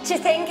 Do you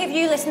think if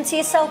you listen to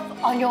yourself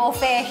on your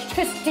first,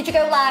 because did you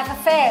go live at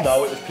first?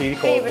 No, it was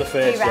pre-recorded the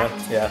first,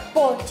 yeah.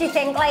 But do you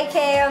think like,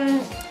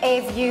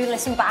 if you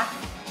listen back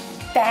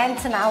then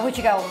to now, would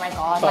you go, oh my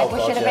God, like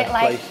we should have been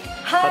like...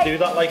 I do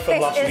that like from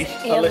last week.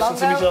 I listened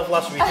to myself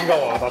last week and go,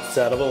 oh, that's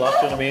terrible,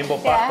 that's what I mean.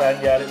 But back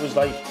then, yeah, it was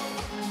like,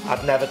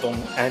 I'd never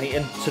done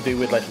anything to do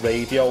with like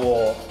radio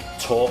or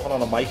talking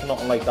on a mic,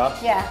 nothing like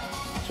that. Yeah.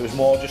 So it was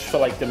more just for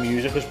like the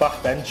music, because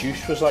back then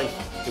Juice was like,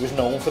 it was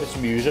known for its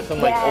music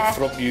and like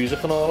upfront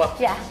music and all that.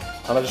 Yeah.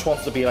 And I just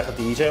wanted to be like a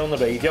DJ on the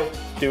radio,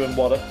 doing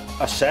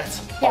a set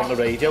on the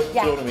radio, do you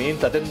know what I mean?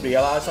 I didn't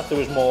realise that there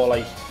was more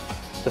like,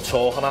 the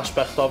talking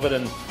aspect of it,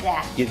 and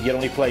you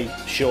only play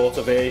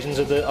shorter versions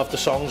of the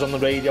songs on the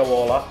radio,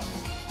 all that.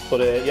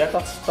 But yeah,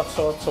 that's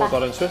how I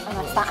got into it. And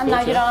that's that. And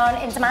now you're on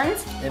In Demand?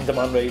 In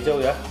Demand Radio,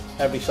 yeah.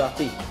 Every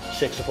Saturday,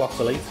 6 o'clock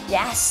till 8.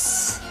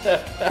 Yes!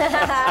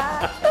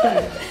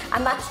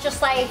 And that's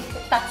just like,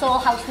 that's all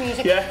house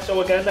music? Yeah,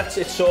 so again,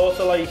 it's sort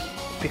of like,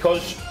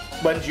 because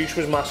when Juice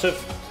was massive,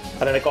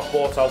 and then it got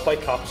bought out by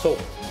Capitol,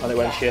 and it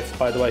went shit,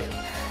 by the way.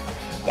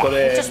 Yeah, but,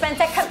 it just went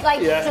like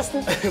just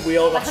we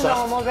all got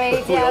normal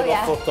radio, we all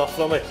got fucked off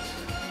from it.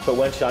 So it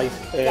went shite.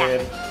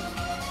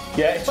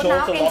 Yeah, it's sort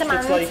of lost.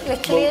 It's like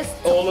literally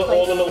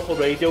all the local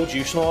radio,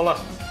 Juice and all that.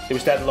 It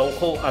was dead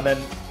local, and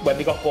then when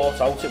they got bought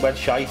out, it went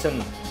shite,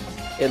 and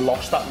it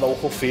lost that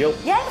local feel.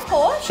 Yeah, of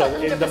course. So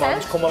 100%. In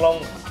Demand's come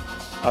along,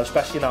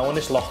 especially now in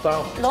this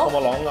lockdown, it's come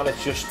along, and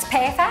it's just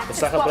perfect.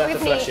 It's like a breath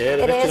of fresh air.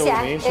 It is, you know what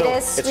I mean? So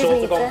it's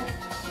sort of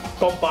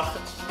gone back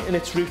in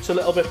its roots a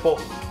little bit,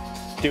 but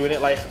doing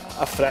it like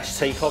a fresh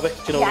take of it,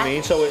 do you know what I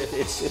mean? So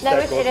it's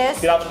dead good. It is.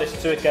 If you haven't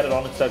listened to it, get it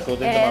on, it's dead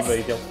good. In Demand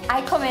Radio.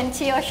 I come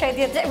into your show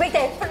the other day. Wait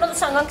there, put another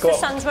song on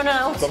because the song's running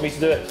out. Do you want me to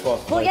do it? Go on.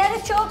 Well, yeah,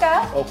 it's your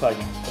go. Okay.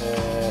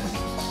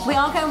 We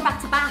are going back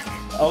to back.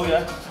 Oh,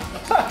 yeah.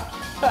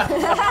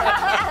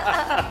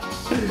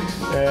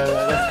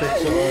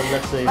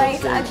 Let's see.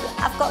 Right,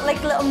 I've got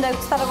like little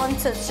notes that I want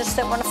to, just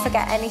don't want to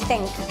forget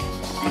anything.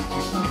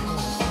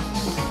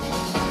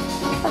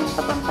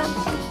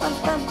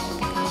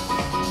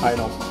 I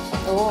know.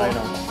 Oh. I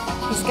know.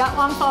 He's got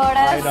one for us.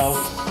 I know.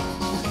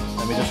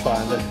 Let me just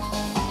find it.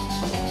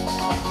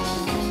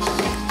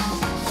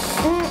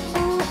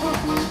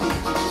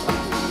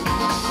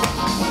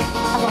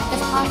 I love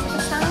this part of the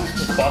song.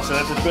 It's bossing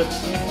it a bit.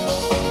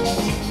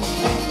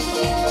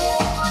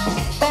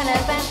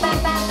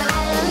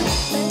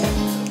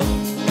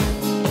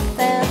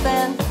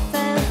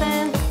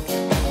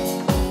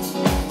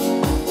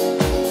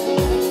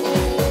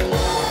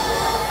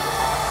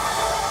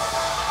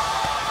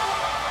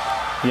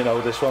 You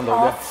know this one,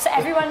 don't you?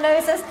 Everyone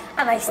knows this,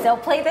 and I still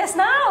play this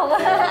now.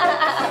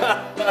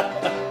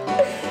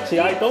 See,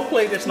 I don't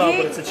play this now,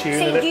 but it's a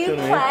tune. See, you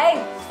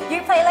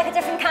play like a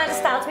different kind of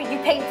style to me. You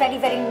play very,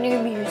 very new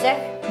music.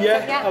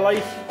 Yeah, I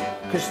like,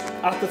 because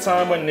at the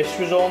time when this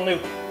was all new,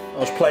 I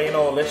was playing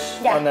all this,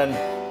 and then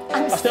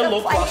I'm I still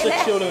love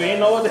classics, you know what I mean?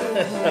 No,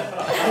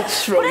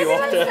 just throw you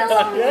off there.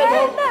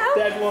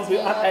 Everyone do.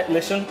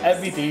 Listen,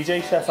 every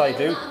DJ set I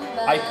do,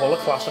 I pull a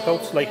classic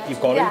out. Like,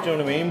 you've got it, do you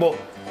know what I mean? But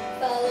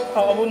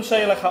I wouldn't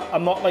say like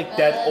I'm not like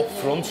dead up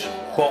front,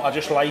 but I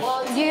just like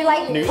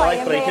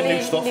breaking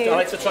new stuff. I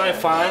like to try and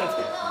find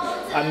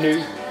a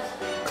new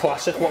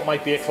classic, what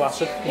might be a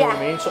classic, you know what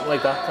I mean? Something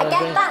like that kind of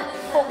thing. I get that,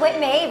 but with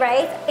me,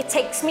 right, it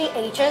takes me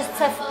ages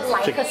to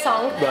like a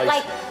song. Right.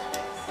 Like,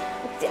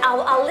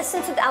 I'll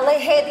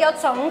hear the odd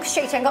song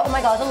straight away and go, oh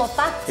my god, I love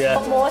that. Yeah.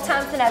 But more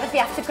times than ever, they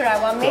have to grow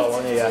on me. Grow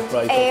on you, yeah,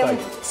 right,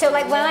 okay. So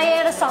like when I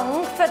hear a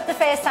song for the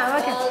first time,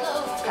 I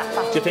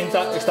go, do you think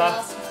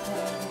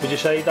would you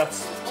say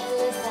that's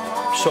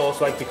sort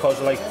of like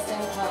because like,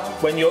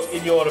 when you're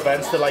in your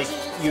events, they're like,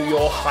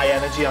 you're high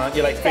energy, aren't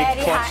you? Like big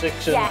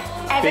classics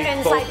and big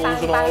vocals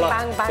like and all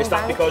that. Is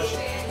that because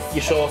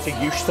you're sort of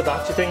used to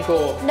that, do you think?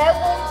 Or? No,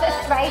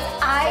 right,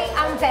 I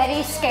am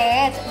very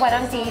scared when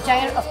I'm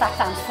DJing of that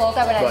dance floor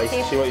going empty.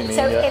 Right, see what you mean,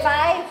 so if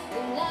I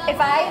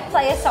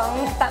play a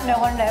song that no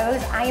one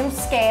knows, I am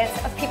scared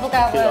of people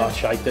going, oh,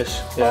 shite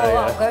this.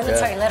 I'm going to the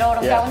toilet or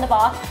I'm going to the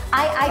bar.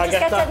 I just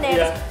get so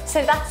nervous.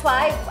 So that's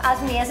why,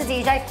 as a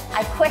DJ,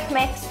 I quick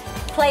mix,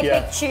 play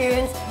big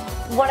tunes,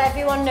 what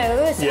everyone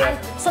knows, and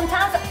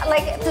sometimes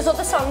like there's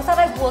other songs that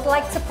I would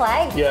like to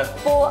play,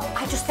 but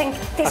I just think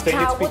this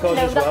crowd wouldn't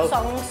know that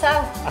song. So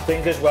I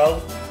think as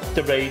well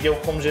the radio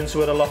comes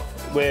into it a lot,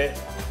 where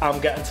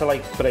I'm getting to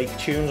like break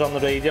tunes on the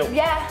radio,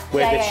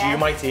 you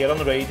might hear on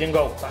the radio and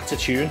go, that's a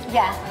tune.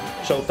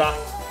 So that,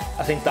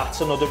 I think that's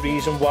another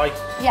reason why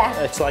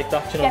it's like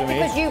that, you know what I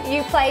mean? Because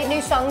you play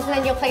new songs and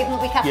then you'll play them the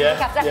week after,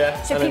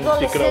 so and people are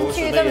listening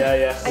to them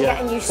and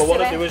getting used to it. But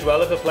what I do as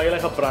well, if I play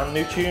like a brand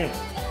new tune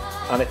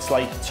and it's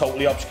like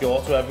totally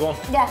obscure to everyone,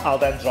 I'll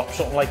then drop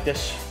something like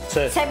this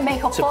to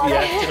make up for it. Do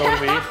you know what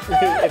I mean?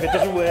 If it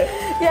doesn't work,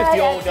 if they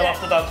all get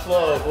off the dance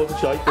floor, I'll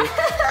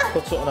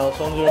put something else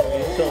on, do you know what I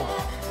mean? So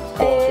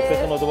pick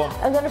another one.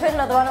 I'm going to pick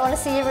another one. I want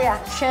to see your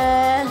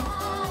reaction.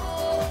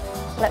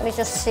 Let me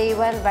just see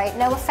when, right,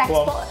 no effects.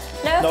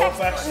 No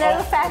effects.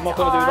 I'm not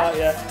going to do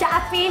that,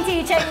 I've been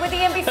DJing with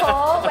Ian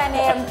before when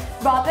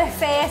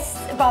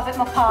Robert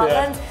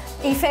McPartland,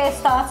 he first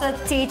started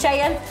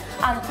DJing,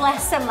 and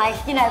bless him, like,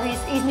 you know,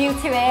 he's new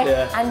to it,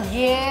 and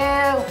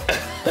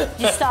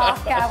you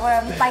start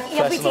going, like,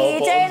 you'll be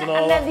DJing,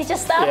 and then they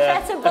just start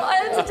pressing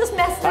buttons and just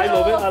messing I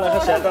love it, and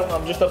like I said,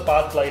 I'm just a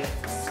bad, like,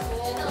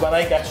 when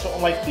I get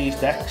something like these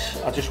decks,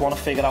 I just want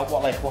to figure out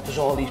what does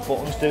all these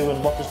buttons do,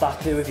 and what does that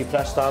do if you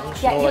press that, and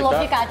you love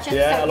your gadgets.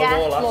 I love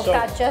all that. Love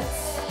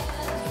gadgets.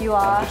 You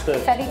are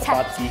very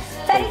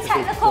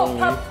technical,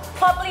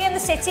 probably in the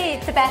city,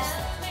 the best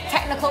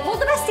technical,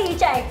 the best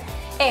DJ.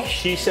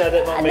 She said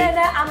it, not me. No,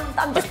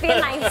 I'm just being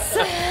nice.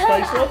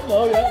 Nice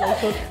one,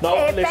 nice one. No,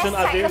 listen,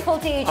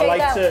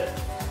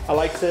 I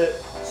like to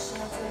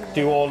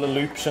do all the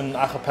loops and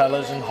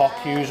acapellas and hot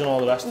cues and all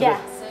the rest of it.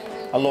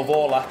 I love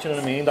all that, you know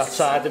what I mean? That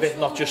side of it,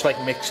 not just like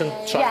mixing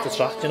track to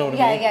track, you know what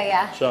I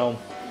mean? So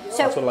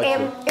that's what I like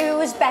to do. Who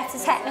was better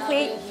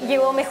technically,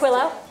 you or Mick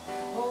Willow?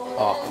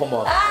 Oh, come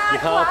on. You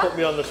can't put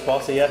me on the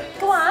spot here.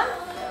 Go on.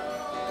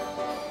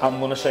 I'm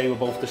going to say we're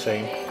both the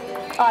same.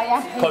 Oh,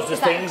 yeah? Because there's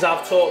things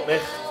I've taught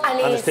Mick, and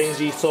there's things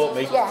he's taught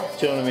me. Do you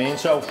know what I mean?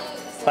 So,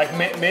 like,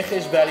 Mick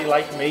is very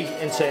like me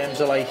in terms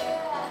of, like,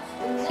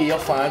 he'll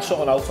find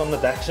something out on the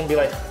decks and be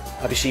like,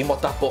 have you seen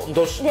what that button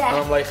does? And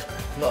I'm like,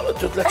 no, let's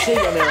see.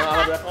 And then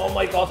I'm like, oh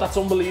my god, that's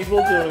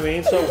unbelievable. Do you know what I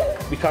mean? So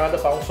we kind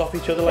of bounce off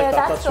each other like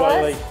that. That's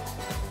why, like,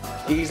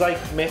 he's like,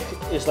 Mick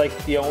is like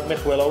the old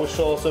Mick Willow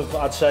sort of,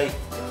 I'd say,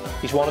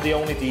 he's one of the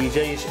only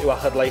DJs who I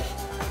could like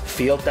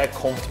feel dead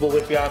comfortable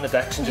with behind the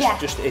decks, and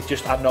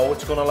just I know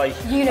it's gonna, like,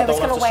 I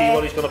don't have to see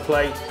what he's gonna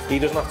play. He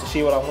doesn't have to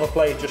see what I'm gonna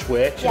play. It just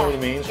works. You know what I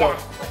mean? So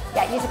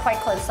you're quite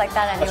close like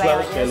that anyway. As well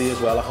as Billy as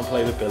well. I can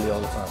play with Billy all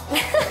the time.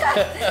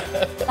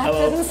 That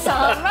didn't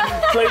sound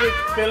right. Play with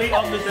Billy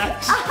on the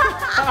decks.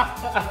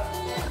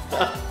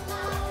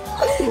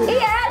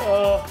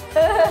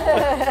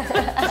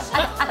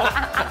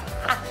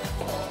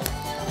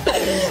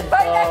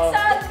 Right, next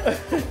on.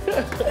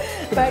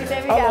 Right,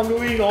 there we go. How long are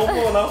we going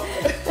for now?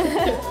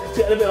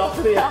 Getting a bit off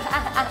of here.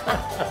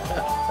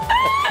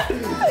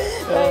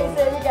 Right,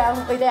 there we go.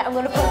 Wait, I'm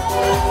going to put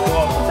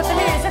the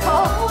music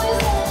on.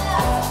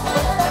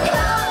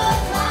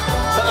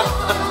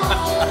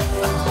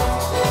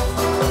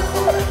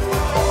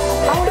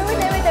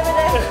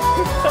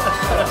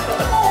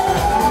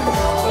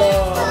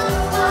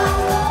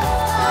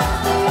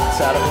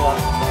 Terrible one.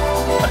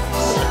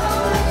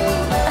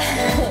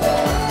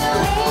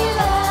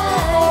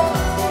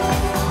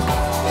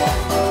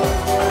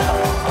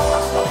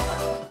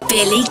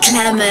 Billie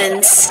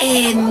Clements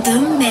in the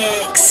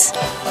mix.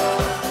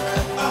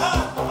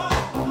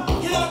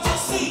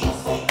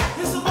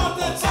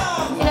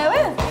 You know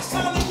it?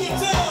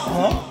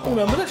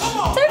 Remember this?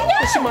 Don't you?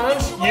 This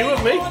reminds you of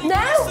me?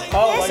 No,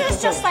 this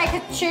is just like a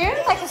tune,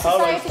 like a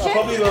society tune. I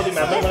probably will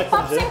remember when it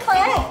comes in.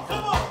 Sinclair.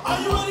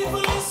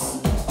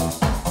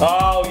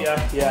 Oh,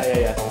 yeah.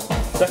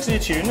 It's actually a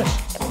tune, this.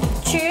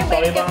 tune.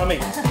 Sorry about me.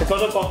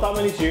 Because I've got that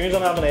many tunes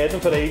and I haven't heard them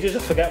for ages, I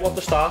forget what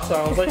the start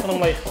sounds like and I'm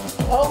like,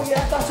 oh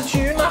yeah, that's a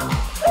tune that.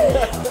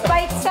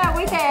 Right, so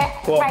we're there.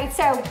 Right,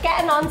 so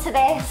getting on to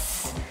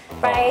this,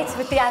 right,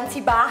 with the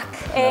anti-back.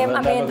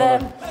 I mean the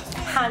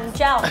hand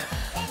gel.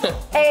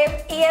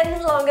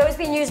 Ian Longo has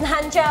been using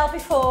hand gel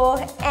before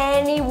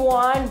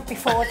anyone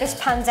before this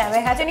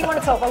pandemic. I don't even want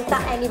to talk about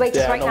that anyway,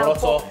 just right now.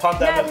 What's up?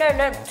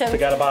 Pandemic? No.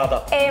 Forget about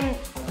that.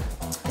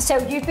 So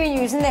you've been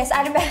using this.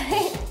 I remember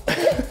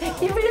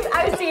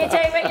I was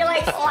DJing when you're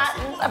like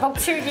Latin about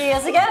 2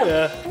 years ago.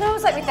 Yeah. And I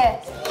was like with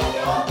this.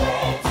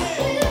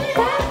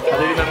 I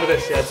do remember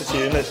this, yeah, it's a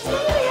tune this.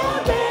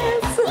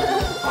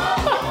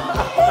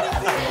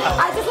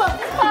 I just love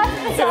this part of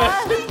the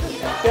song.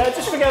 Yeah,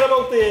 just forget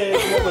about what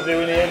we're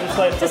doing here, just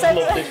love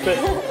this bit.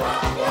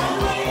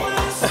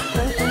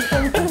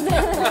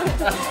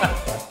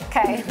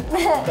 Okay.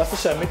 You have to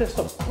send me this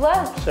stuff.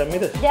 What? Send me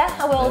this. Yeah,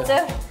 I will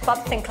do.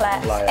 Bob Sinclair.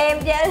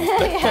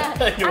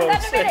 Yeah. You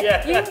won't say,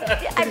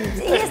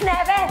 he's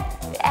never,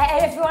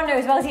 everyone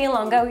knows about Ian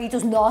Longo, he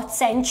does not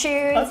send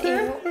tunes. I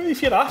do,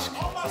 if you ask.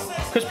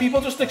 Because people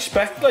just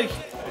expect, like,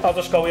 I'll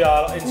just go into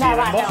your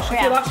inbox.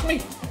 If you ask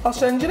me, I'll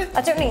send you it.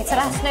 I don't need to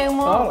ask no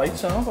more. Alright,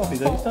 so I'll be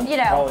there then. You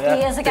know,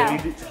 years ago.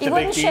 He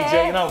wouldn't big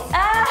DJ, you know.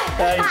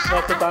 He's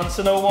not the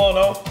dancer no more,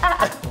 no.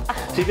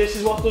 See, this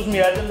is what does me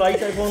head in, right?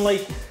 Everyone,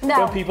 like,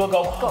 when people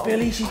go, oh,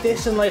 Billy, she's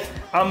this, and like,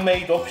 I'm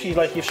made up, she's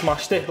like, you've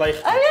smashed it,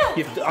 like,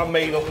 I'm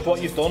made up with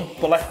what you've done,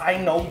 but like, I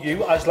know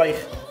you as like,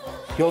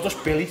 you're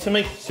just Billy to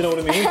me, do you know what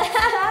I mean?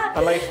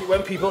 And like,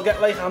 when people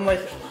get like, I'm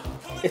like,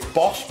 it's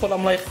boss, but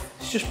I'm like,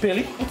 it's just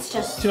Billy. It's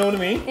just... Do you know what I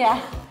mean?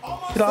 Yeah.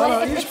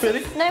 No, it's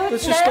Billy. No,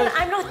 it's just like,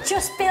 I'm not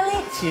just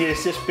Billy. She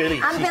is just Billy.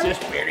 She's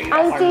just Billy.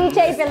 I'm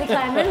DJ Billie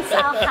Clements.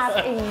 I'll have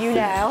it, you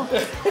know.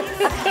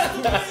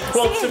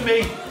 Well, to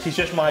me, she's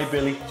just my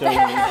Billy. Do you know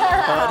what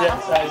I mean?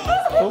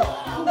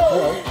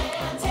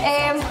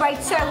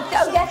 Right, so,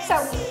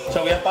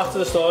 So we get back to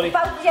the story.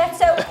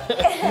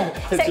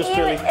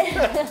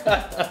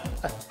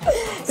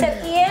 So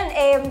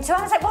Ian, so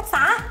I was like, what's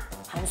that?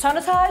 Hand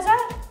sanitizer?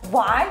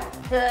 Why?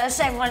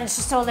 Everyone's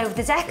just all over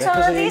the decks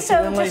already, so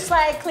I'm just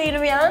like cleaning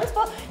my hands.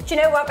 But do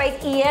you know what,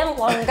 right? Ian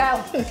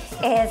Longo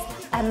is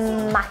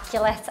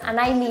immaculate, and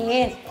I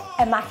mean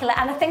immaculate.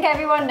 And I think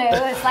everyone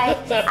knows, like,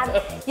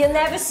 and you'll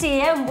never see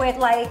him with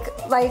like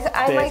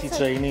I like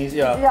trainees,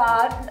 yeah.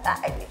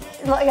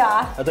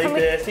 Yeah. Are they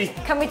dirty?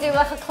 Can we do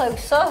like a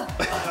close-up?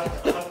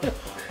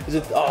 Is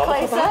it? Oh,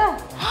 closer.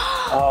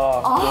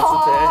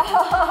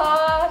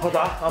 Look at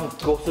that, I'm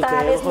gutted.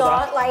 That is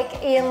not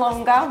like Ian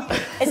Longo.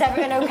 Is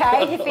everything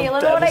okay? You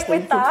feeling alright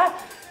with that?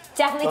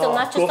 Definitely done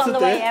that just on the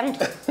way in.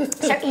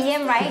 So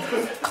Ian, right,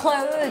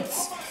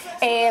 clothes,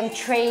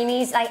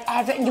 trainees, like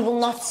everything, you will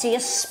not see a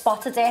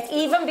spot of dirt.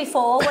 Even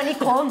before when he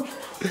come,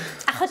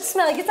 I could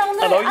smell you down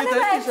there. I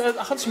know you did,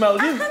 I can smell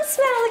you. I can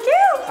smell you.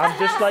 I'm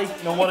just like,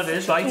 you know what it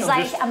is, right? He's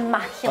like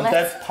immaculate. I'm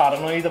dead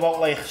paranoid about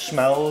like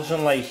smells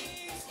and like,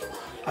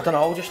 I don't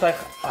know, just like,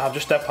 I'm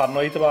just dead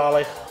paranoid about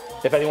like,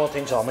 if anyone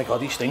thinks, oh my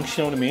god, he stinks,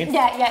 you know what I mean?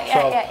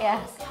 Yeah.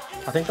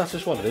 I think that's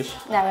just what it is.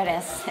 No, it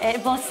is.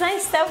 But it's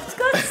nice though, it's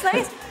good, it's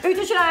nice. Who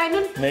does your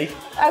ironing? Me.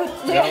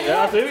 Oh,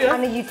 yeah, I do, yeah.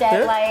 And are you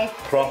dead like...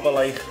 Proper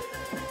like,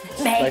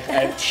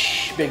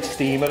 big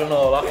steamer and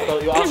all that.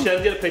 I'll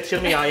send you a picture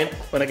of me iron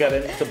when I get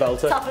into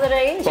Belter. Top of the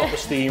range. Proper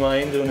steam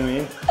iron, do you know what I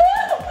mean?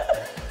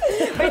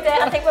 Right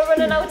there, I think we're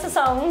running out of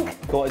song.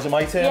 Go on, is it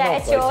my turn now? Yeah,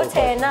 it's your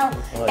turn now.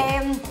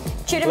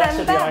 Do you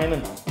remember?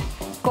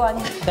 Go on.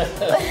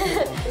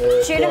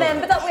 Do you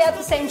remember that we had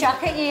the same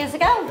jacket years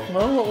ago?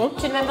 No, what one?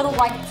 Do you remember the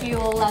white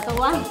Dior leather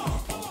one?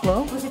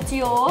 No. Was it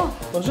Dior?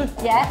 Was it?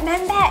 Yeah,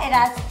 remember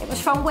it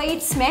was from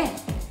Wade Smith.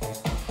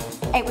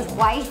 It was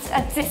white,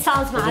 it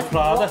sounds mad. Was it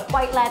Prada?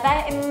 White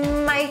leather,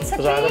 it might have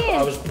been.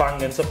 I was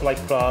banging into like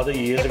Prada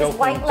years ago. It was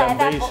white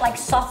leather, but like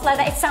soft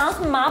leather. It sounds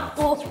mad,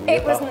 but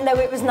it was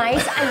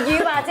nice. And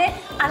you had it,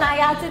 and I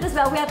had it as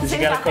well. We had the same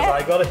jacket. Did you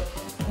get it because I got it?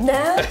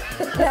 No.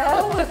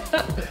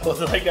 Or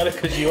did I get it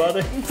because you had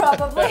it?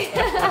 Probably.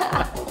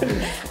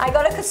 I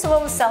got it because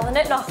someone was selling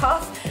it,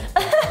 knockoff.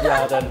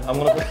 Yeah, then I'm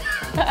gonna put...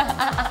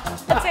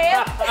 That's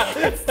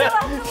it. It still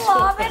has the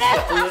love in it.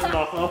 It is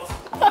knockoff.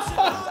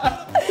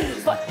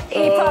 But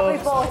he probably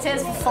bought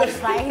his for full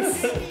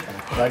price.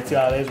 Right,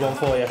 yeah, there's one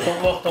for you.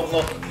 Don't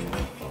look.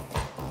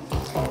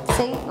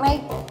 See,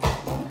 mate?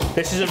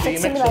 This is a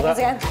remix of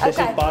that. This is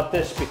bad,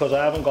 this, because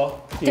I haven't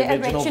got the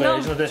original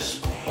version of this.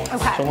 Okay.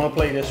 So I'm going to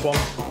play this one.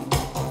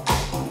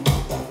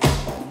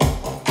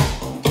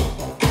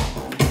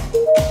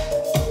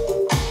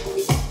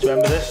 Do you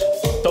remember this?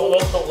 Don't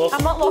look.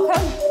 I'm not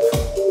looking.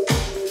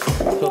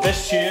 So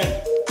this tune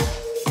is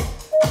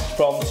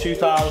from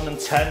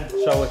 2010,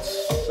 so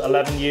it's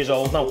 11 years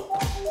old now.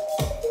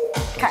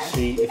 Okay. Let's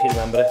see if you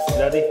remember it. You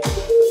ready?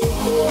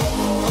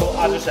 So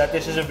as I said,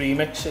 this is a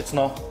remix, it's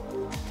not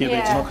the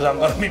original because I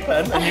haven't got it on my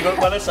pen. And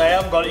when I say I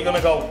haven't got it, you're going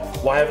to go,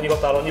 why haven't you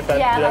got that on your pen?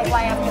 Yeah, like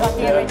why haven't you got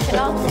the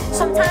original?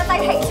 Sometimes I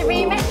hate to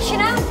remix, you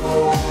know?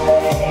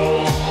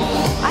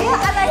 I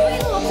like when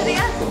you look at it.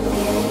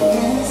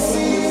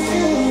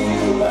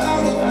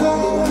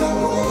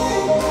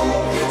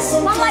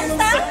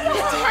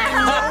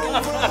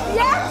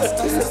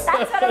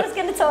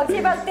 talk to you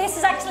about. This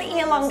is actually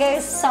Ian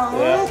Longo's song.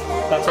 Yeah,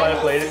 that's why I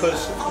played it, but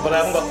I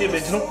haven't got the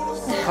original.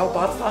 How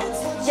bad's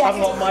that? Yeah.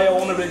 I've got my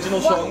own original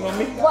song on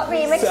me. What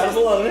remix?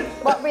 Terrible, isn't it?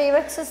 What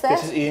remix is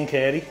this? This is Ian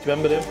Carey. Do you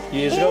remember him?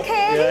 Years Ian ago?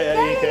 Carey?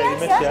 Yeah, Ian Carey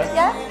mix,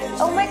 yeah.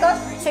 Oh my god.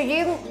 So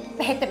you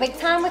hit the big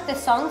time with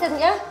this song, didn't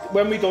you?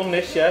 When we done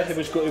this, yeah, it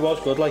was good. It was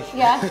good, like.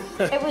 Yeah,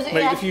 it was.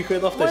 Made a few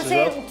quid off this as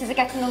well. Does it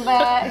get to number?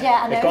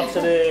 Yeah, I know. It got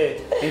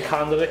to in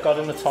Canada. It got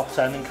in the top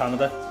 10 in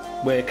Canada,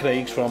 where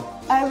Craig's from.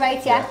 Oh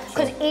right, yeah.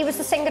 Because he was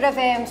the singer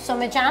of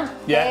Summer Jam.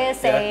 Yeah.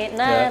 This ain't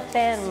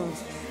nothing.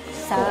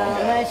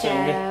 Summer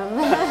Jam.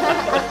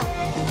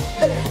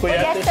 But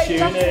yeah, this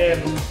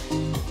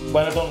tune.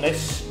 When I done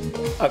this,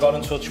 I got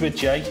in touch with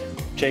Jay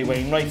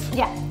Wainwright.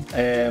 Yeah.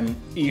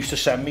 He used to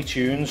send me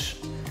tunes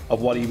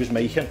of what he was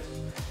making,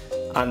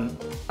 and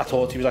I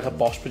thought he was like a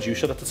boss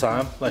producer at the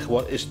time, like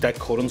what is dead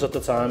current at the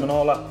time and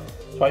all that.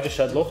 So I just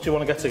said, look, do you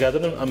want to get together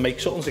and make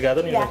something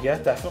together? And he was like, yeah,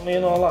 definitely,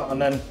 and all that. And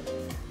then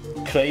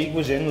Craig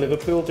was in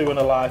Liverpool doing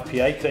a live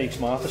PA, Craig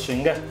Smart, the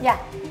singer. Yeah.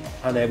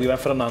 And we went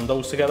for a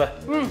Nando's together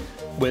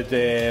with,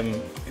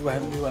 who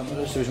went with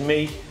us? There was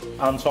me,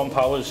 Anton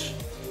Powers,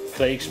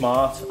 Craig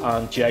Smart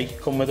and Jay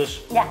come with us.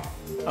 Yeah.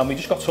 And we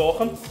just got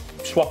talking,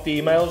 swapped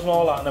emails and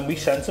all that, and then we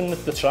sent him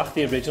the track,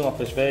 the original, not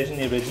this version,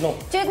 the original.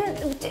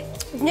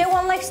 No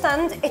One Like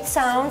Stand, it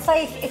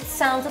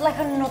sounded like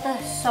another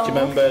song. Do you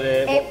remember?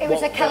 It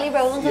was a Kelly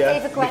Rowland and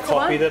David Guetta one. We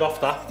copied it off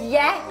that.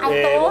 Yeah,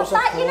 I thought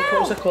that, you know.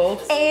 What was it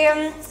called?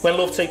 When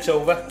Love Takes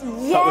Over.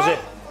 Yeah. That was it.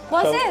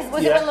 Was it?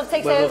 Was it When Love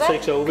Takes Over? When Love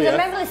Takes Over, yeah. I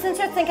remember listening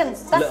to it thinking,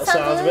 that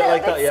sounds a little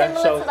bit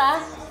similar to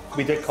that.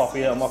 We did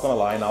copy it, I'm not going to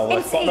lie now.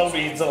 I've got no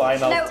reason to lie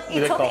now. No, we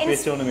did copy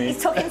it, do you know what I mean? He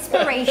took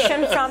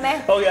inspiration from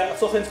it. Oh yeah, I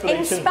took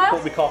inspiration,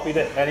 but we copied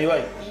it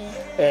anyway.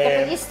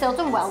 Yeah, but you still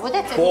done well with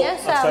it, didn't you?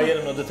 So. I'll tell you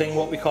another thing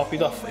what we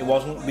copied off. It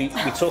wasn't, we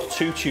took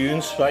 2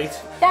 tunes, right?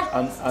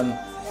 Yeah. And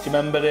do you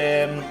remember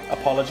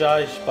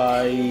Apologise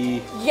by...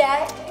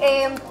 Yeah,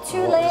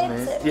 Too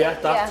Late.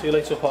 Yeah, Too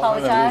Late to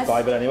Apologise.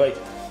 But anyway,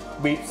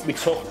 we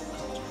took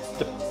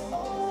the...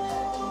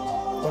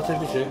 What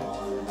did we do?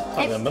 I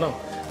can't remember now.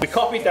 We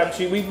copied them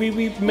two, we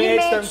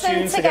merged them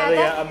tunes together,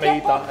 yeah, and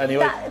made that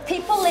anyway.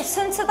 People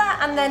listen to that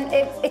and then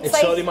it's like... It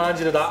sort of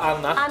reminds you of that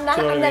and that, do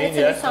you know what I mean? It's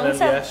yeah, and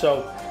then, yeah,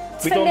 so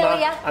we done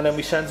that and then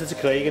we sent it to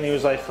Craig and he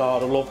was like, oh,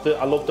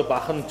 I loved the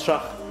backing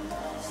track,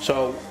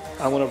 so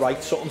I'm going to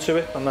write something to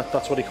it, and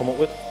that's what he come up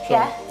with, so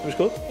it was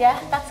good.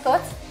 Yeah, that's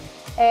good.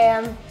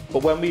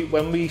 But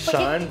when we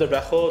signed the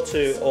record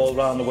to All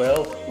Around the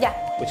World,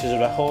 which is a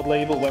record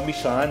label, when we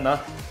signed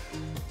that,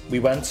 we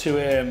went to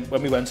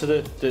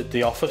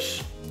the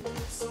office.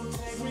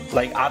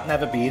 Like, I'd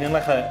never been in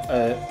like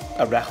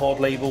a record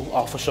label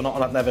office or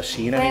nothing. I'd never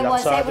seen any of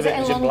that side of it.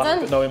 Was it in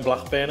London? In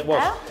Blackburn it was.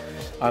 Oh.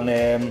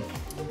 And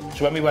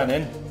so when we went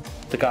in,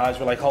 the guys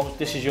were like, oh,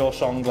 this is your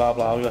song, blah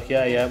blah. We were like,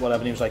 yeah,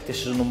 whatever. And he was like,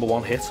 this is a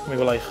 #1 hit. And we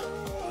were like,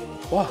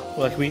 what?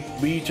 Like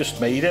we just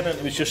made it, and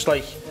it was just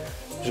like,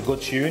 it was a good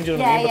tune, do you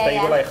know what I mean? But they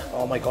were like,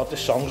 oh my god,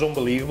 this song's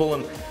unbelievable,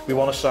 and we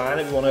want to sign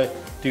it, we want to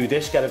do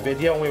this, get a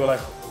video, and we were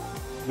like,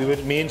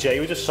 me and Jay,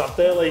 we just sat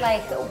there like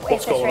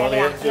what's going on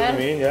here? Do you know what I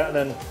mean? Yeah, and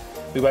then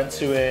we went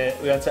to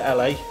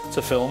LA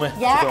to film it,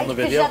 to film the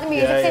video. Yeah, the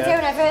music video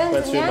and everything.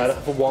 Went to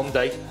America for 1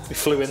 day. We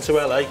flew into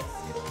LA,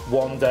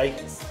 1 day.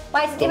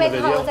 Why did you make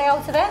a holiday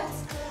out of it?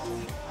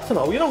 I don't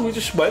know, you know, we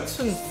just went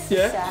and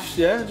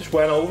just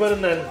went over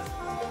and then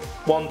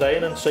 1 day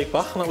and then straight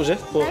back, and that was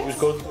it. But it was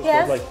good. It was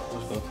good, like, it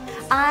was good.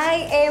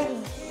 I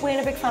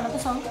weren't a big fan of the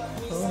song.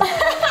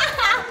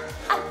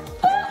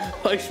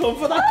 Nice one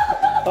for that.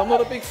 I'm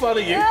not a big fan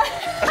of you.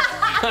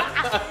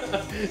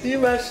 You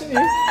messing you?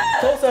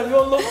 Thought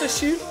everyone loved this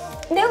tune.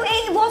 No,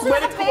 it wasn't.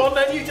 When it come on,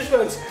 then you just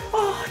went,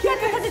 oh yeah,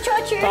 because it's your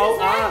tune. Oh,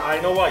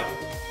 I know why.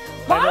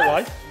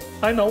 What?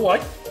 I know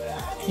why.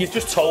 You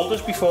just told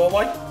us before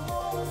why.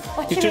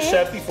 What you just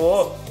said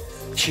before,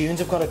 tunes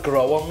have got to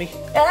grow on me.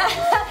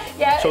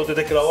 Yeah. So did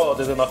it grow or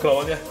did it not grow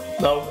on you?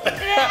 No.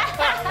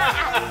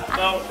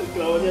 No, it didn't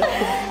grow on you.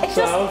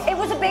 It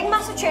was a big,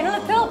 massive tune on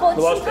the pill, but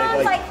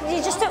sometimes like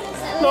you just don't.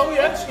 No,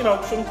 yes, you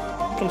know,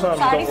 sometimes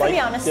Sorry you don't for like. Be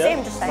honest,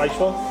 I'm just saying. Nice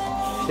one.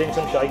 Think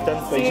some shite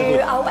then, basically.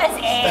 Oh,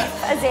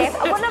 as if.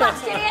 I wouldn't have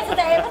asked you here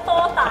today if I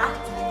thought that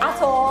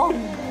at all.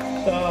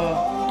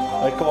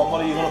 Right, come on,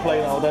 what are you going to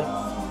play now then?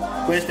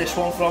 Where's this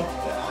one from?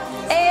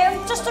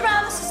 Just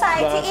Around the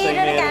Society, Eat It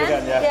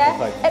Again. Yeah.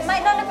 Okay. It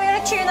might not have been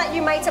a tune that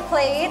you might have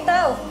played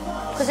though,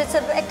 because it was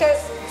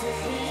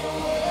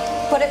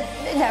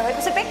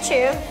a big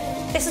tune.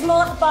 This is more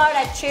like a bar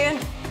red tune.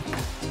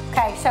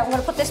 Okay, so I'm going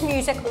to put this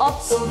music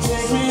up because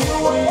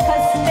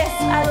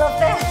I love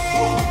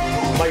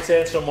this. Might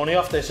earn some money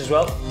off this as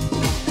well.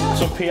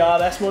 Some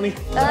PRS money.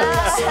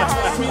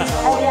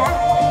 Oh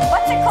yeah.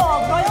 What's it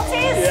called?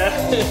 Royalties? Yeah.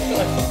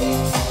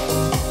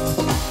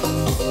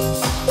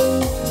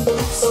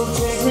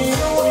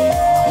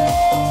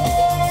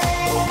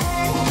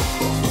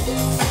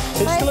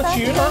 It's still a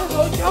tune, huh?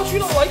 How do you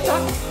not like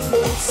that?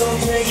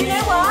 Do you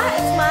know what?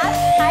 It's mad.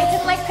 I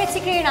didn't like Pretty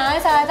Green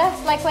Eyes either.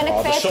 Like when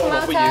it first came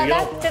out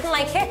either. Didn't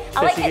like it.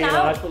 I like it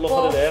now. Eyes, but look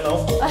at it there now.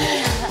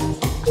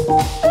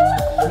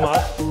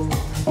 mad.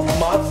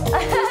 Mad.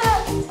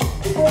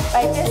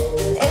 Right, this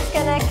is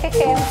gonna kick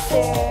in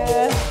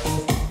soon.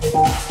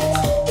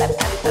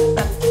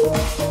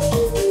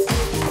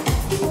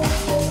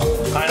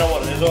 I know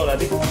what it is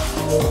already.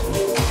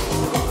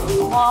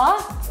 What?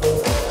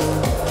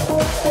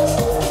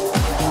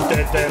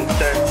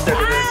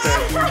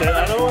 I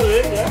know what it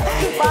is, yeah.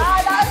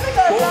 Wow, that was a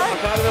good one. I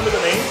can't remember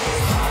the name.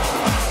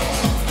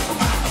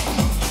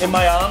 In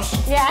My Arms.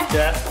 Yeah.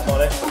 Yeah,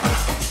 got it.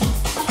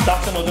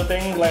 That's another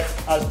thing, like,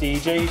 as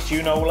DJs, do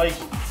you know, like,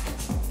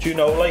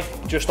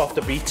 just off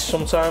the beats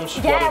sometimes?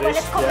 Yeah, what it when is?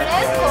 it's coming in, of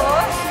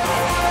course.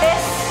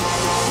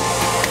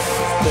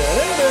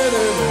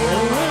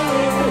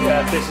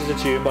 Yeah, this is a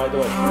tune, by the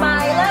way.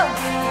 Milo.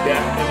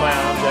 Yeah, In My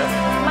Arms, yeah.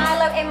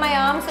 Milo, In My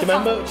Arms. Do you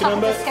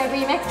remember? Disco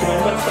remix. Do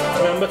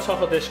you remember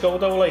Top of Disco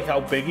though? Like how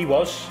big he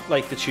was,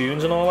 like the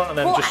tunes and all that, and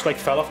then just like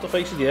fell off the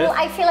face of the earth. Well,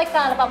 I feel like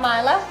that about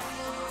Milo.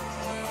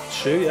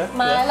 True, yeah.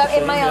 Milo, yeah,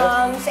 In My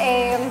Arms.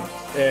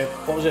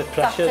 What was it?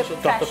 Pressure.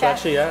 Dr.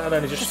 Pressure, yeah. And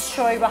then he just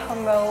destroy rock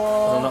and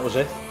roll. And that was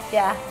it.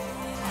 Yeah.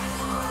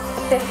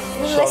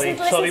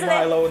 Sorry,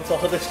 Milo and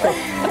Top of Disco.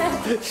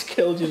 Just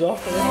killed you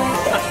off.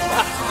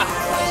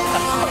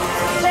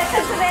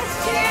 Listen to this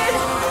tune.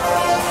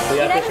 But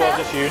yeah, this was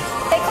a tune.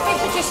 They could be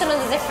producing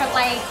under different,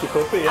 like,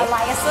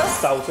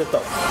 aliases. Doubt it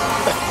though.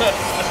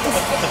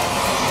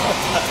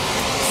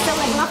 Still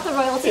living off the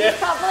royalties,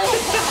 probably.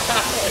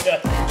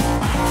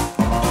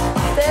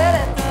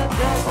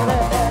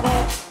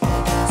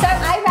 So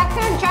I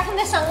reckon, do you reckon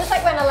this song was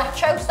like when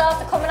electro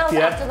started coming out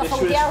after the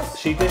funky house?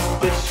 See, this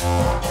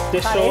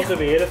sort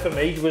of era for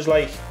me was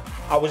like,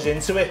 I was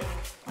into it,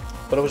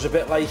 but it was a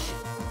bit like,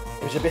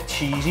 it was a bit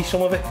cheesy,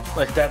 some of it.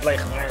 Like that,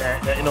 like,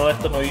 you know, like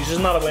the noises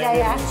and that, I went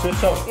into it.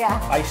 So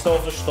I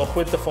sort of stuck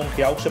with the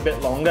funky house a bit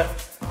longer.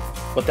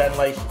 But then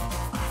like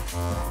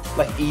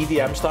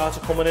EDM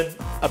started coming in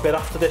a bit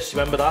after this,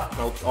 remember that?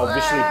 No,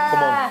 obviously,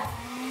 come on.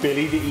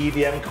 Billie, the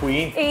EDM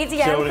queen. EDM do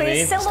you know what queen, I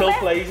mean? still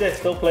plays it,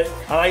 still play.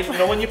 And I, you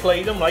know, when you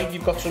play them, like,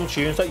 you've got some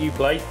tunes that you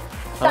play,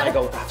 and I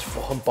go, that's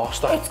fucking boss,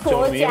 that. It's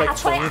good, do you know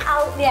what I mean?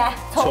 yeah.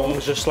 Like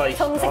tongue's just like,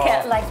 tongue's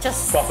like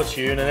just proper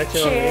tune in it, do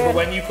you know what I mean? But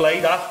when you play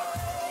that,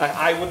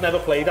 I would never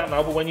play that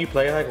now, but when you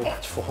play it, I go,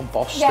 that's fucking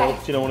boss still,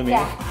 do you know what I mean?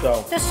 Yeah.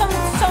 So. There's some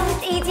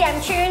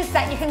EDM tunes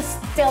that you can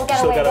still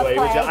get away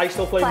with. Yeah, I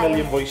still play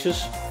Million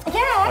Voices.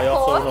 Yeah, I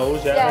also know,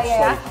 it's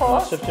like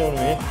massive, do you know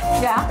what I mean?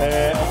 Yeah.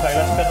 Okay,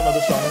 let's pick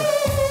another song.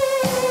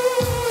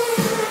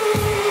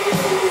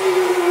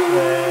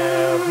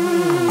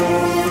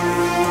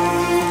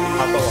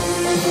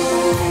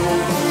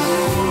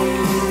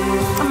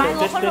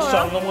 This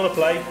song I'm going to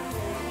play,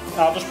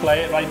 I'll just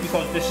play it, right,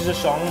 because this is a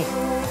song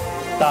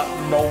that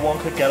no one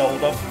could get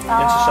hold of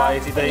in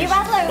society days. You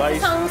had loads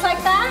of songs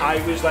like that? I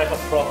was like a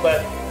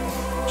proper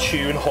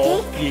tune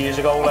hawk years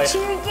ago, like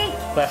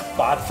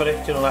bad for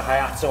it, you know, like I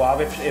had to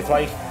have, if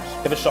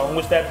a song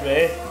was dead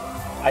rare,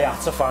 I had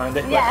to find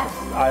it. Yeah.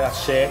 Like, I had to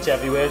search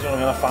everywhere, you know,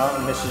 and I found it,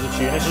 and this is a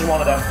tune, this is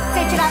one of them.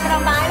 Did you have it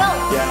on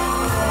vinyl? Yeah.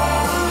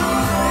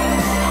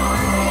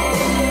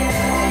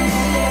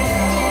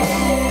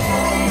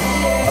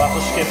 I'll have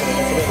to skip it,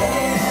 it's a bit long.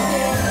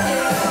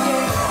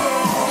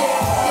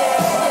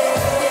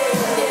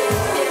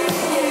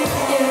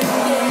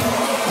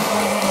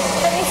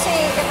 Let me see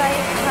if I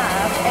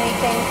have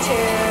anything to...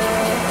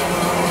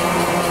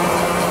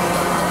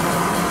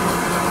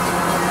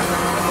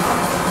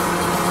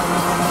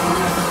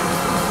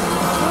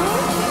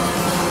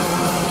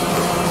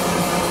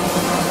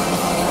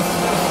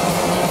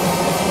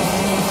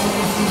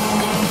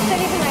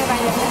 Don't even know if I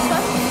know this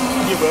one.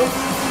 You will.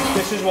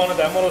 This is one of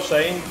them, what I was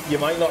saying, you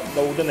might not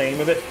know the name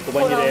of it, but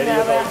when you're there,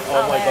 you go,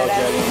 oh my god,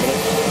 yeah,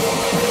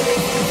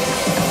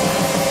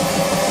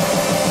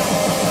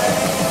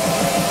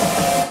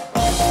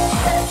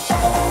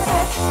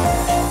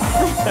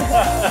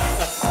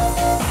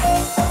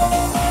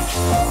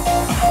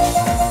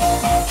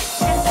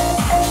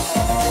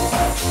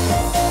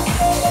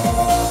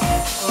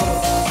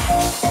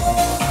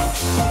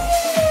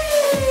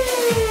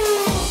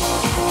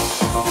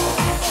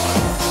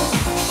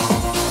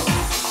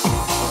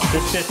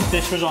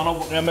 This was on,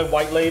 remember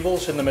white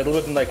labels in the middle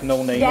with like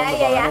no name on the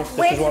vinyl?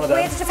 This was one of them.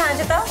 Where did you find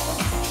it though?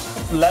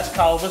 Les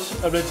Calvert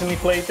originally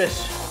played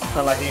this,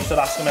 and like I used to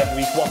ask him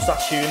every week, what's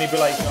that tune? He'd be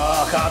like,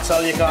 oh, I can't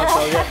tell you.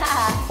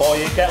 Or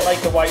you'd get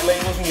like the white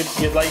labels and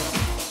you'd like,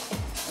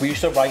 we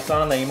used to write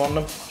our name on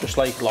them, just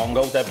like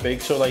Longo, dead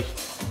big, so like,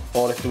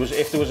 or if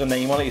there was a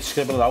name on it, you'd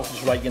scribble it out,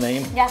 just write your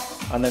name. Yeah.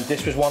 And then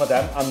this was one of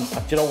them, and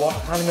do you know what? I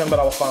can't remember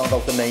how I found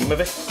out the name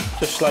of it.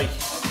 Just like,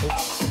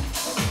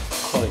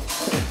 sorry.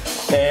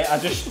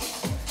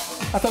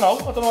 I don't know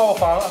how I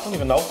found it, I don't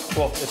even know,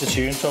 but it's a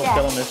tune, so get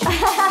on this.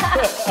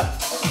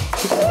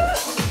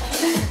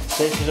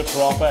 This is a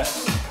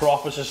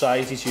proper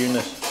society tune,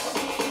 this.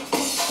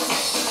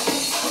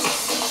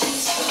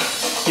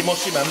 You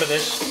must remember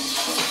this.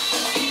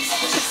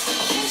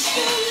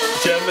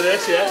 Do you remember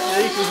this, yeah?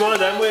 It was one of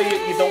them where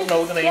you don't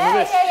know the name of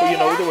it, but you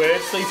know the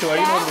words straight away,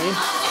 you know what I mean?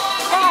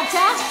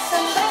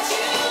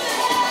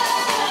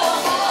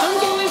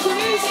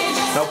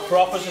 No.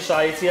 proper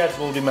society heads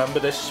will remember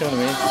this, you know what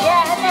I mean?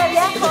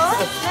 Yeah, of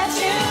course.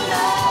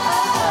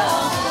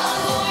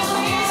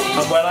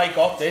 And when I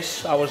got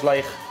this, I was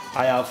like,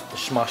 I have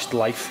smashed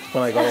life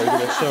when I got over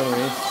this, you know what I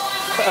mean?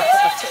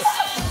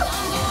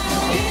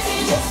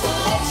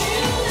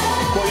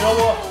 But you know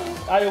what?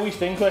 I always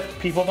think like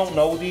people don't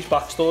know these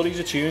backstories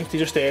of tunes. They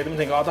just hear them and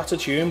think, oh, that's a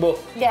tune, but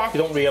you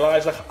don't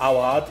realise like how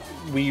hard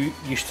we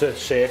used to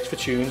search for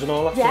tunes and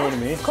all that. You know what I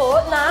mean? Of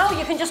course. Now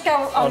you can just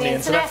go on the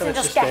internet and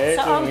just get it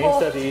on. You know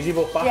what I mean? It's dead easy.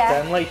 But back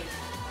then, like,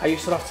 I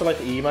used to have to like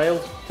email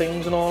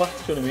things and all that.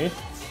 Do you know what I mean?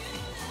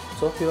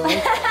 What's up, you know?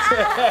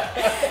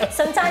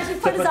 Sometimes you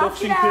put us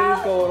off, you know. The production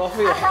crew's going off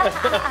here.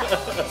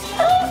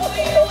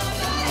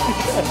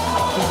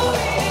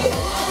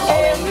 How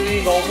long do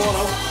we go for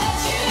now?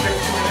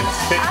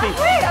 50.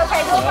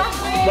 Okay, go back.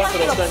 Wrap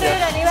it up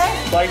then, anyway.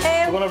 Right,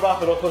 we're going to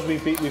wrap it up because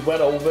we've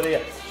went over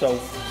here. So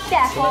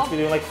we're meant to be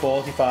doing like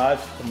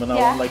 45 and we're now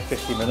on like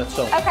 50 minutes.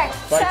 So. Okay,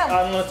 right,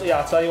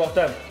 I'll tell you what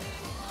then.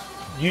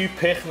 You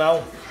pick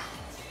now,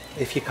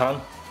 if you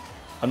can,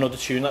 another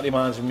tune that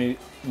reminds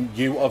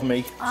you of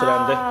me to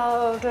end it.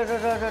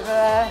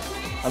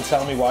 And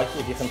tell me why,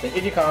 if you can think.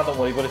 If you can't, don't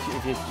worry, but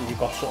if you've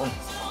got something.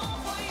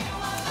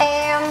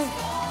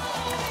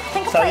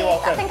 I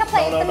think I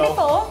played them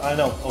before. I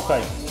know,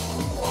 okay.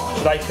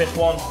 Should I pick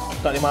one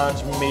that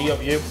reminds me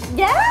of you?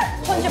 Yeah,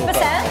 100%.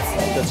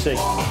 Okay. Let's see.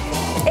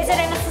 Is it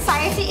in a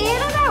society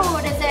era though, or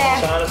is it?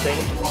 I'm trying to think.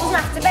 Doesn't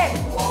have to be.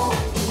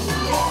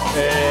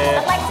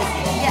 I'd like to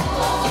see,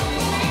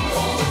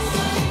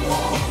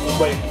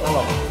 Wait, hang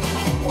on.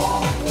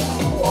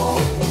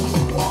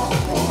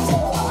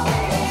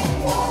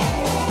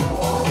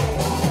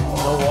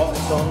 You know what?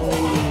 It's only...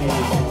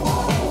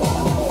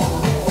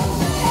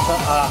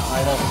 I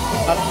know.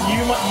 And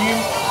you,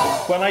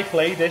 when I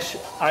play this,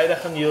 I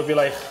reckon you'll be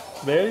like,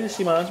 really, this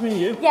reminds me of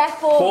you? Yeah,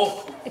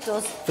 but it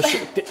does.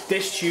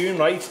 This tune,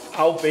 right,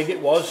 how big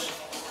it was,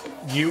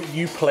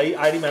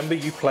 I remember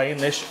you playing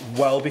this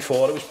well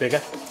before it was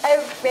bigger.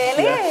 Oh,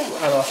 really? Yeah,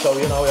 and I'll show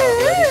you now, ready.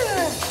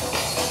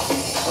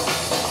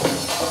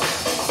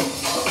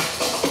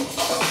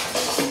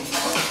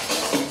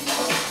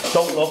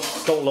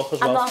 Don't look as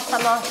well.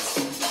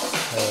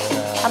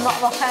 I'm not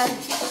looking.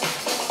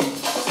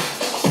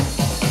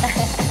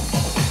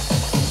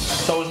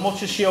 So as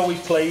much as she always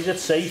plays it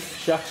safe,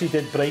 she actually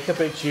did break a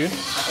big tune.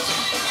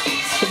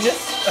 Didn't you?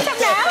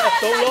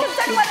 Don't look. I can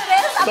tell you what it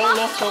is. Don't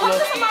look. I'm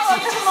not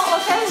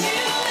looking.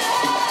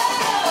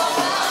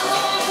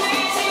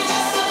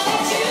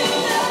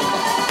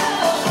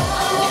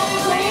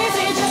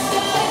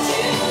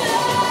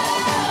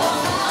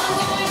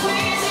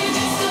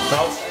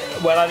 Now,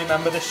 when I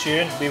remember this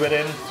tune, we were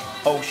in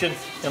Ocean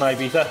in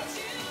Ibiza.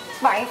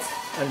 Right.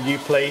 And you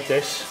played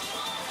this.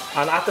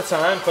 And at the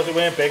time, because it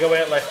weren't big, I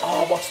went like,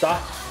 oh, what's that?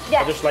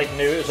 Yeah. I just like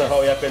knew it was like,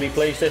 oh yeah, Billie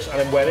plays this. And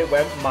then when it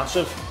went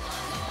massive,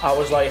 I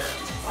was like,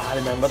 oh, I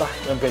remember that.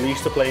 And Billie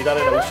used to play that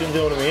in Ocean, do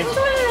you know what I mean?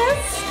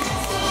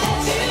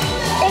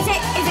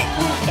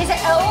 Is it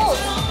old?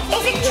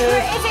 Is it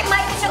true? Is it My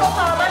Little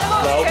Farm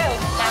Animals? No. True?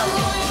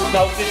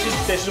 No, this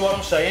is what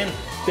I'm saying.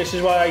 This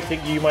is why I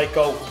think you might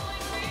go,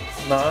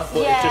 nah,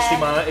 but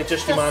it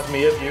just reminds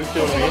me of you,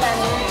 do you know what I mean?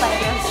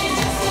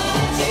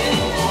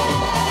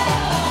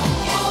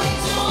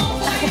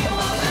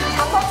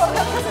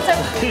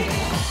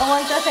 I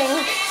want the thing.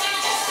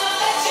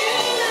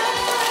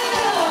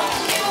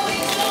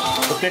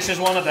 But this is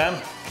one of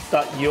them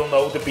that you'll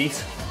know the beat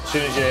as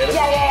soon as you hear it.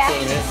 Yeah. Do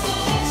you know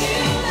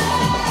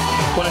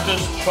what I mean? But it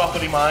does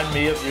properly remind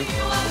me of you.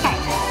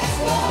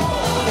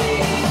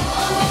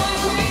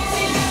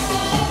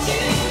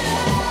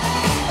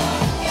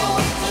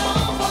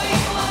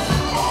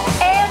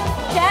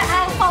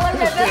 I'll follow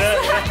rivers.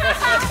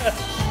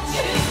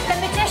 The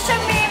Magician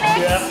remix.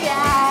 Yeah.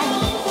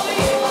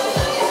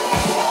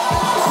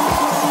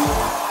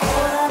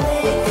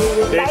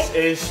 This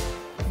is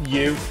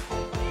you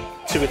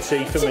to a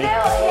T for me.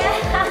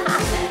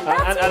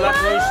 And that's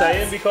what I'm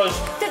saying, because...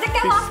 Did it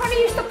get off when he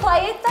used to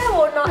play it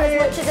though, or not as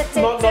much as it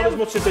did? Not as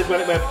much as it did when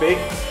it went big,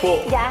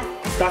 but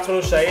that's what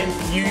I'm saying.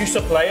 You used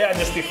to play it and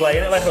just be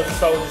playing it like it was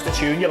just a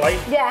tune you like.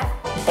 Yeah.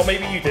 Or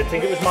maybe you did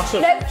think it was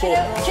massive. No, do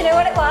you know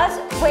what it was?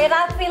 Where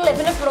I've been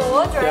living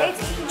abroad, right?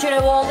 Do you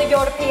know all the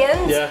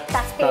Europeans? Yeah.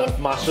 That's been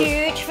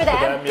huge for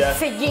them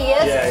for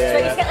years. So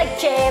you get like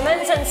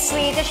Germans and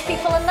Swedish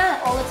people and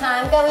that all the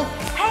time going,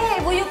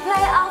 hey, will you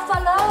play Alpha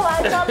Low?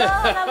 I don't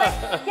know. And I'm like,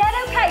 yeah,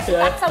 okay. So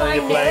that's how I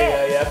knew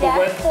it.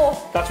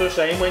 But that's what I'm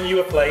saying, when you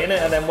were playing it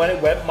and then when it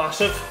went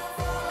massive,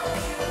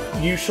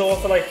 you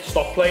sort of like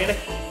stopped playing it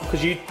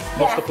because you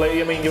must have played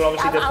it. I mean, you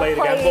obviously did play it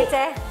again,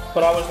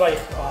 but I was like,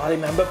 oh, I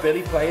remember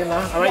Billie playing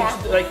that. And I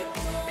used to, like,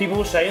 people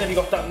were saying, have you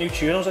got that new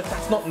tune? I was like,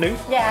 that's not new.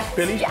 Yeah.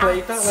 Billie's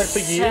played that like for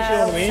years, you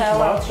know what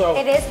I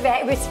mean? It is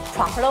it's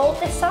proper old,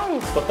 this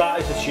song. But that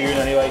is a tune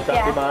anyway,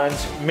 that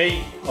reminds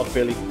me of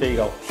Billie. There you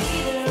go.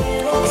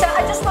 So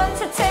I just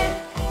wanted to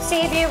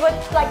see if you would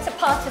like to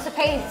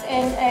participate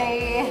in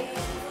a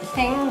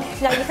thing.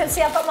 Now you can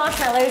see I've got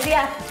marshmallows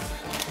here.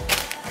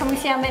 Can we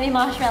see how many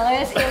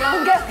marshmallows Ian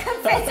Longo can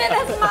fit in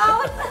his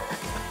mouth?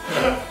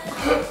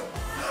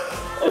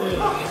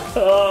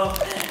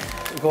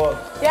 Go on.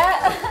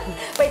 Yeah.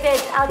 Wait,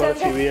 I'll go.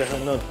 Got you here,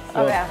 hang on.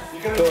 Okay.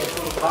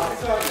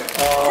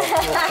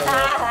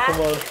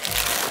 Come on.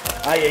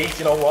 I hate,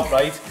 you know what,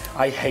 right?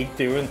 I hate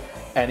doing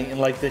anything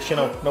like this, you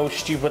know. No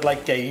stupid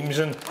like games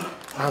and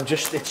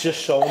it's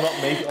just so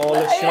not me. All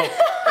this, you know.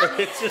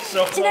 It's just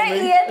so do you know,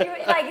 Ian,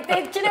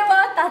 do you know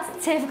what? That's a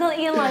typical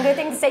Ian Longo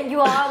thing to say.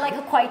 You are like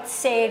a quite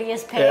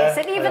serious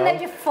person, even though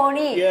you're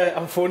funny. Yeah,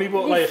 I'm funny,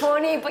 but you're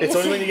funny, but it's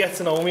only when you get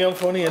to know me I'm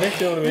funny, innit?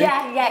 Do you know what I mean?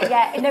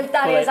 Yeah. No,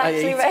 that is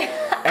actually right.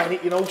 And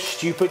you know,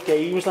 stupid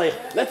games like,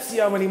 let's see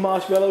how many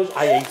marshmallows.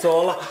 I hate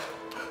all that.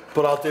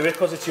 But I'll do it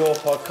because it's your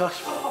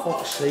podcast. For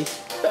fuck's sake.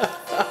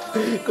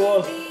 Go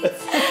on.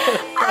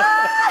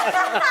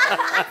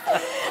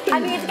 I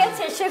need to get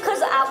tissue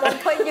because at one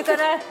point you're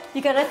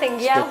gonna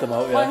think, yeah. Spit them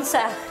out, yeah. One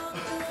sec.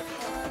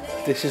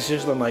 This is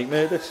just a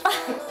nightmare, this. I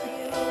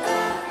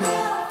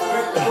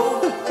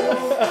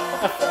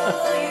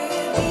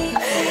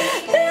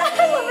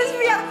love his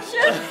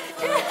reaction.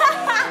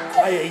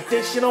 I hate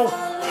this, you know.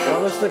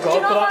 Honest to God. Do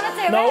you not want to do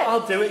it? No,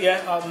 I'll do it,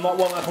 yeah. I'm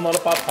not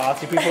a bad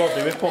party people, I'll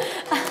do it, but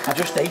I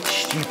just hate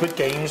stupid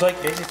games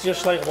like this. It's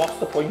just like, what's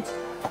the point?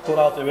 But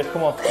I'll do it,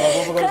 come on. What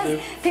are we going to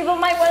do? People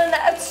might want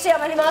to see how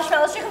many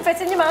marshmallows you can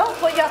fit in your mouth,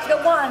 but you have to go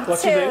 1, 2, 3.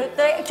 Do you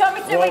want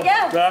me to do it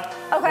again? Yeah.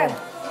 Okay.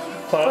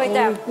 Wait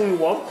down.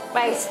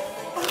 Wait.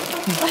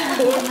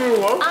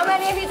 How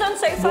many have you done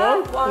so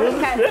far? 1.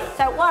 Okay.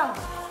 So 1.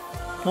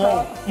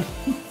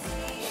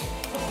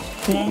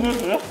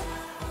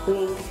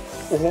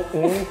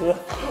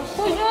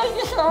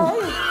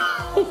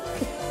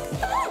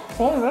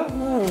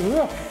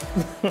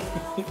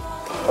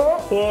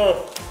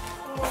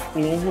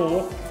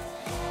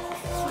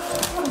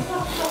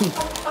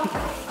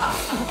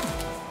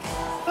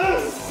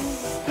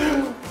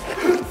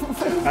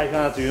 I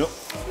can't do it.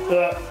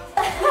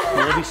 I'm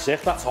gonna be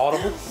sick, that's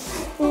horrible.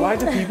 Why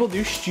do people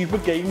do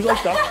stupid games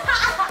like that?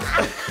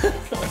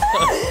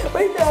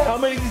 Wait there. How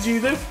many did you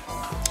do?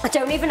 I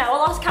don't even know, I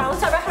lost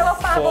count. I reckon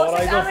about 5 or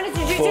 6. How many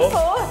did you do? 4?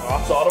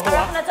 That's horrible. I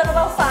reckon I've done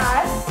about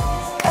 5.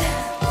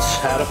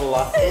 Terrible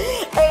that.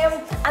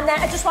 And then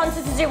I just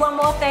wanted to do one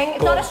more thing.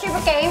 It's not a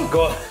stupid game.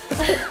 Go on.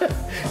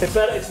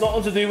 It's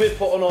nothing to do with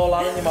putting all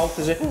that in your mouth,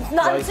 is it?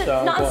 Nothing to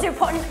do with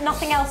putting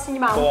nothing else in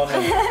your mouth. Go on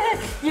then.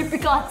 You'd be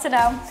glad to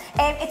know.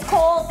 It's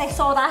called This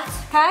or That,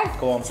 okay?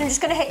 Go on. So I'm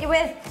just going to hit you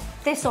with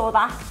this or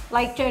that.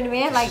 Like, do you know what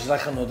I mean? This is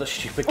like another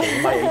stupid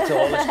game. I hate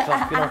all this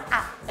crap, you know.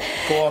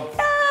 Go on.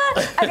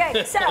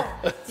 Okay, so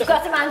you've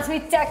got to answer me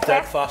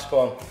dead fast, go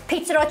on.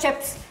 Pizza or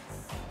chips?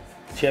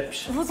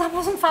 Chips. Well, that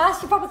wasn't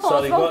fast. You probably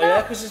thought about that.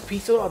 Yeah, because it's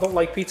pizza. I don't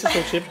like pizza,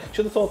 so chips.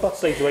 Should have thought that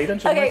straight away then.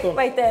 Okay,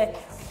 wait there.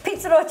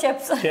 Pizza or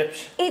chips?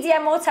 Chips.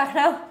 EDM or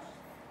techno?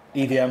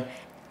 EDM.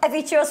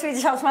 Avicii or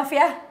Swedish House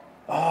Mafia?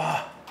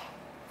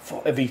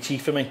 Avicii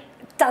for me.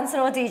 Dancing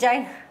or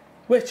DJing?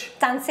 Which?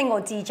 Dancing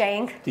or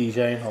DJing?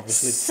 DJing,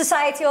 obviously.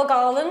 Society or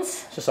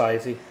Garlands?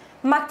 Society.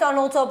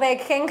 McDonald's or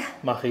Burger King?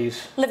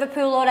 Mackies.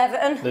 Liverpool or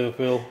Everton?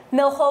 Liverpool.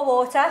 Milk or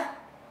water?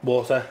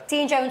 Water.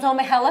 Dean Jones or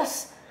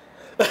Michaelis?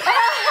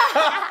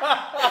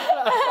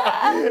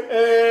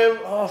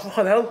 Oh,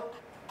 fucking hell.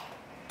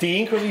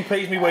 Dean, because he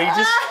pays me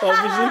wages,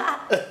 obviously.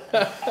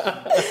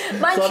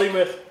 Sorry,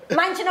 mate.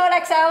 Mansion or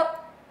XL?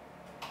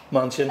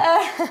 Mansion.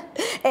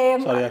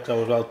 Sorry, XL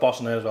as well. Boss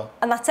in there as well.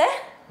 And that's it?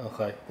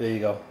 Okay, there you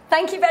go.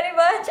 Thank you very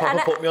much.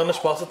 You put me on the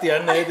spot at the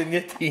end there, didn't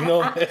you? Dean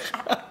or Mick?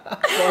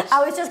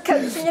 I was just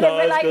coaching you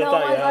every like no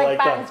one's like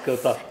bang. It's good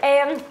that.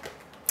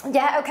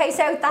 Yeah, okay,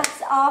 so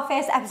that's our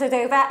first episode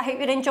over. I hope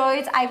you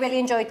enjoyed. I really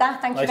enjoyed that.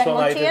 Thank you very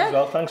much, Ian.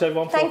 Well. Thanks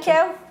everyone for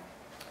watching.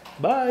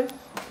 Bye.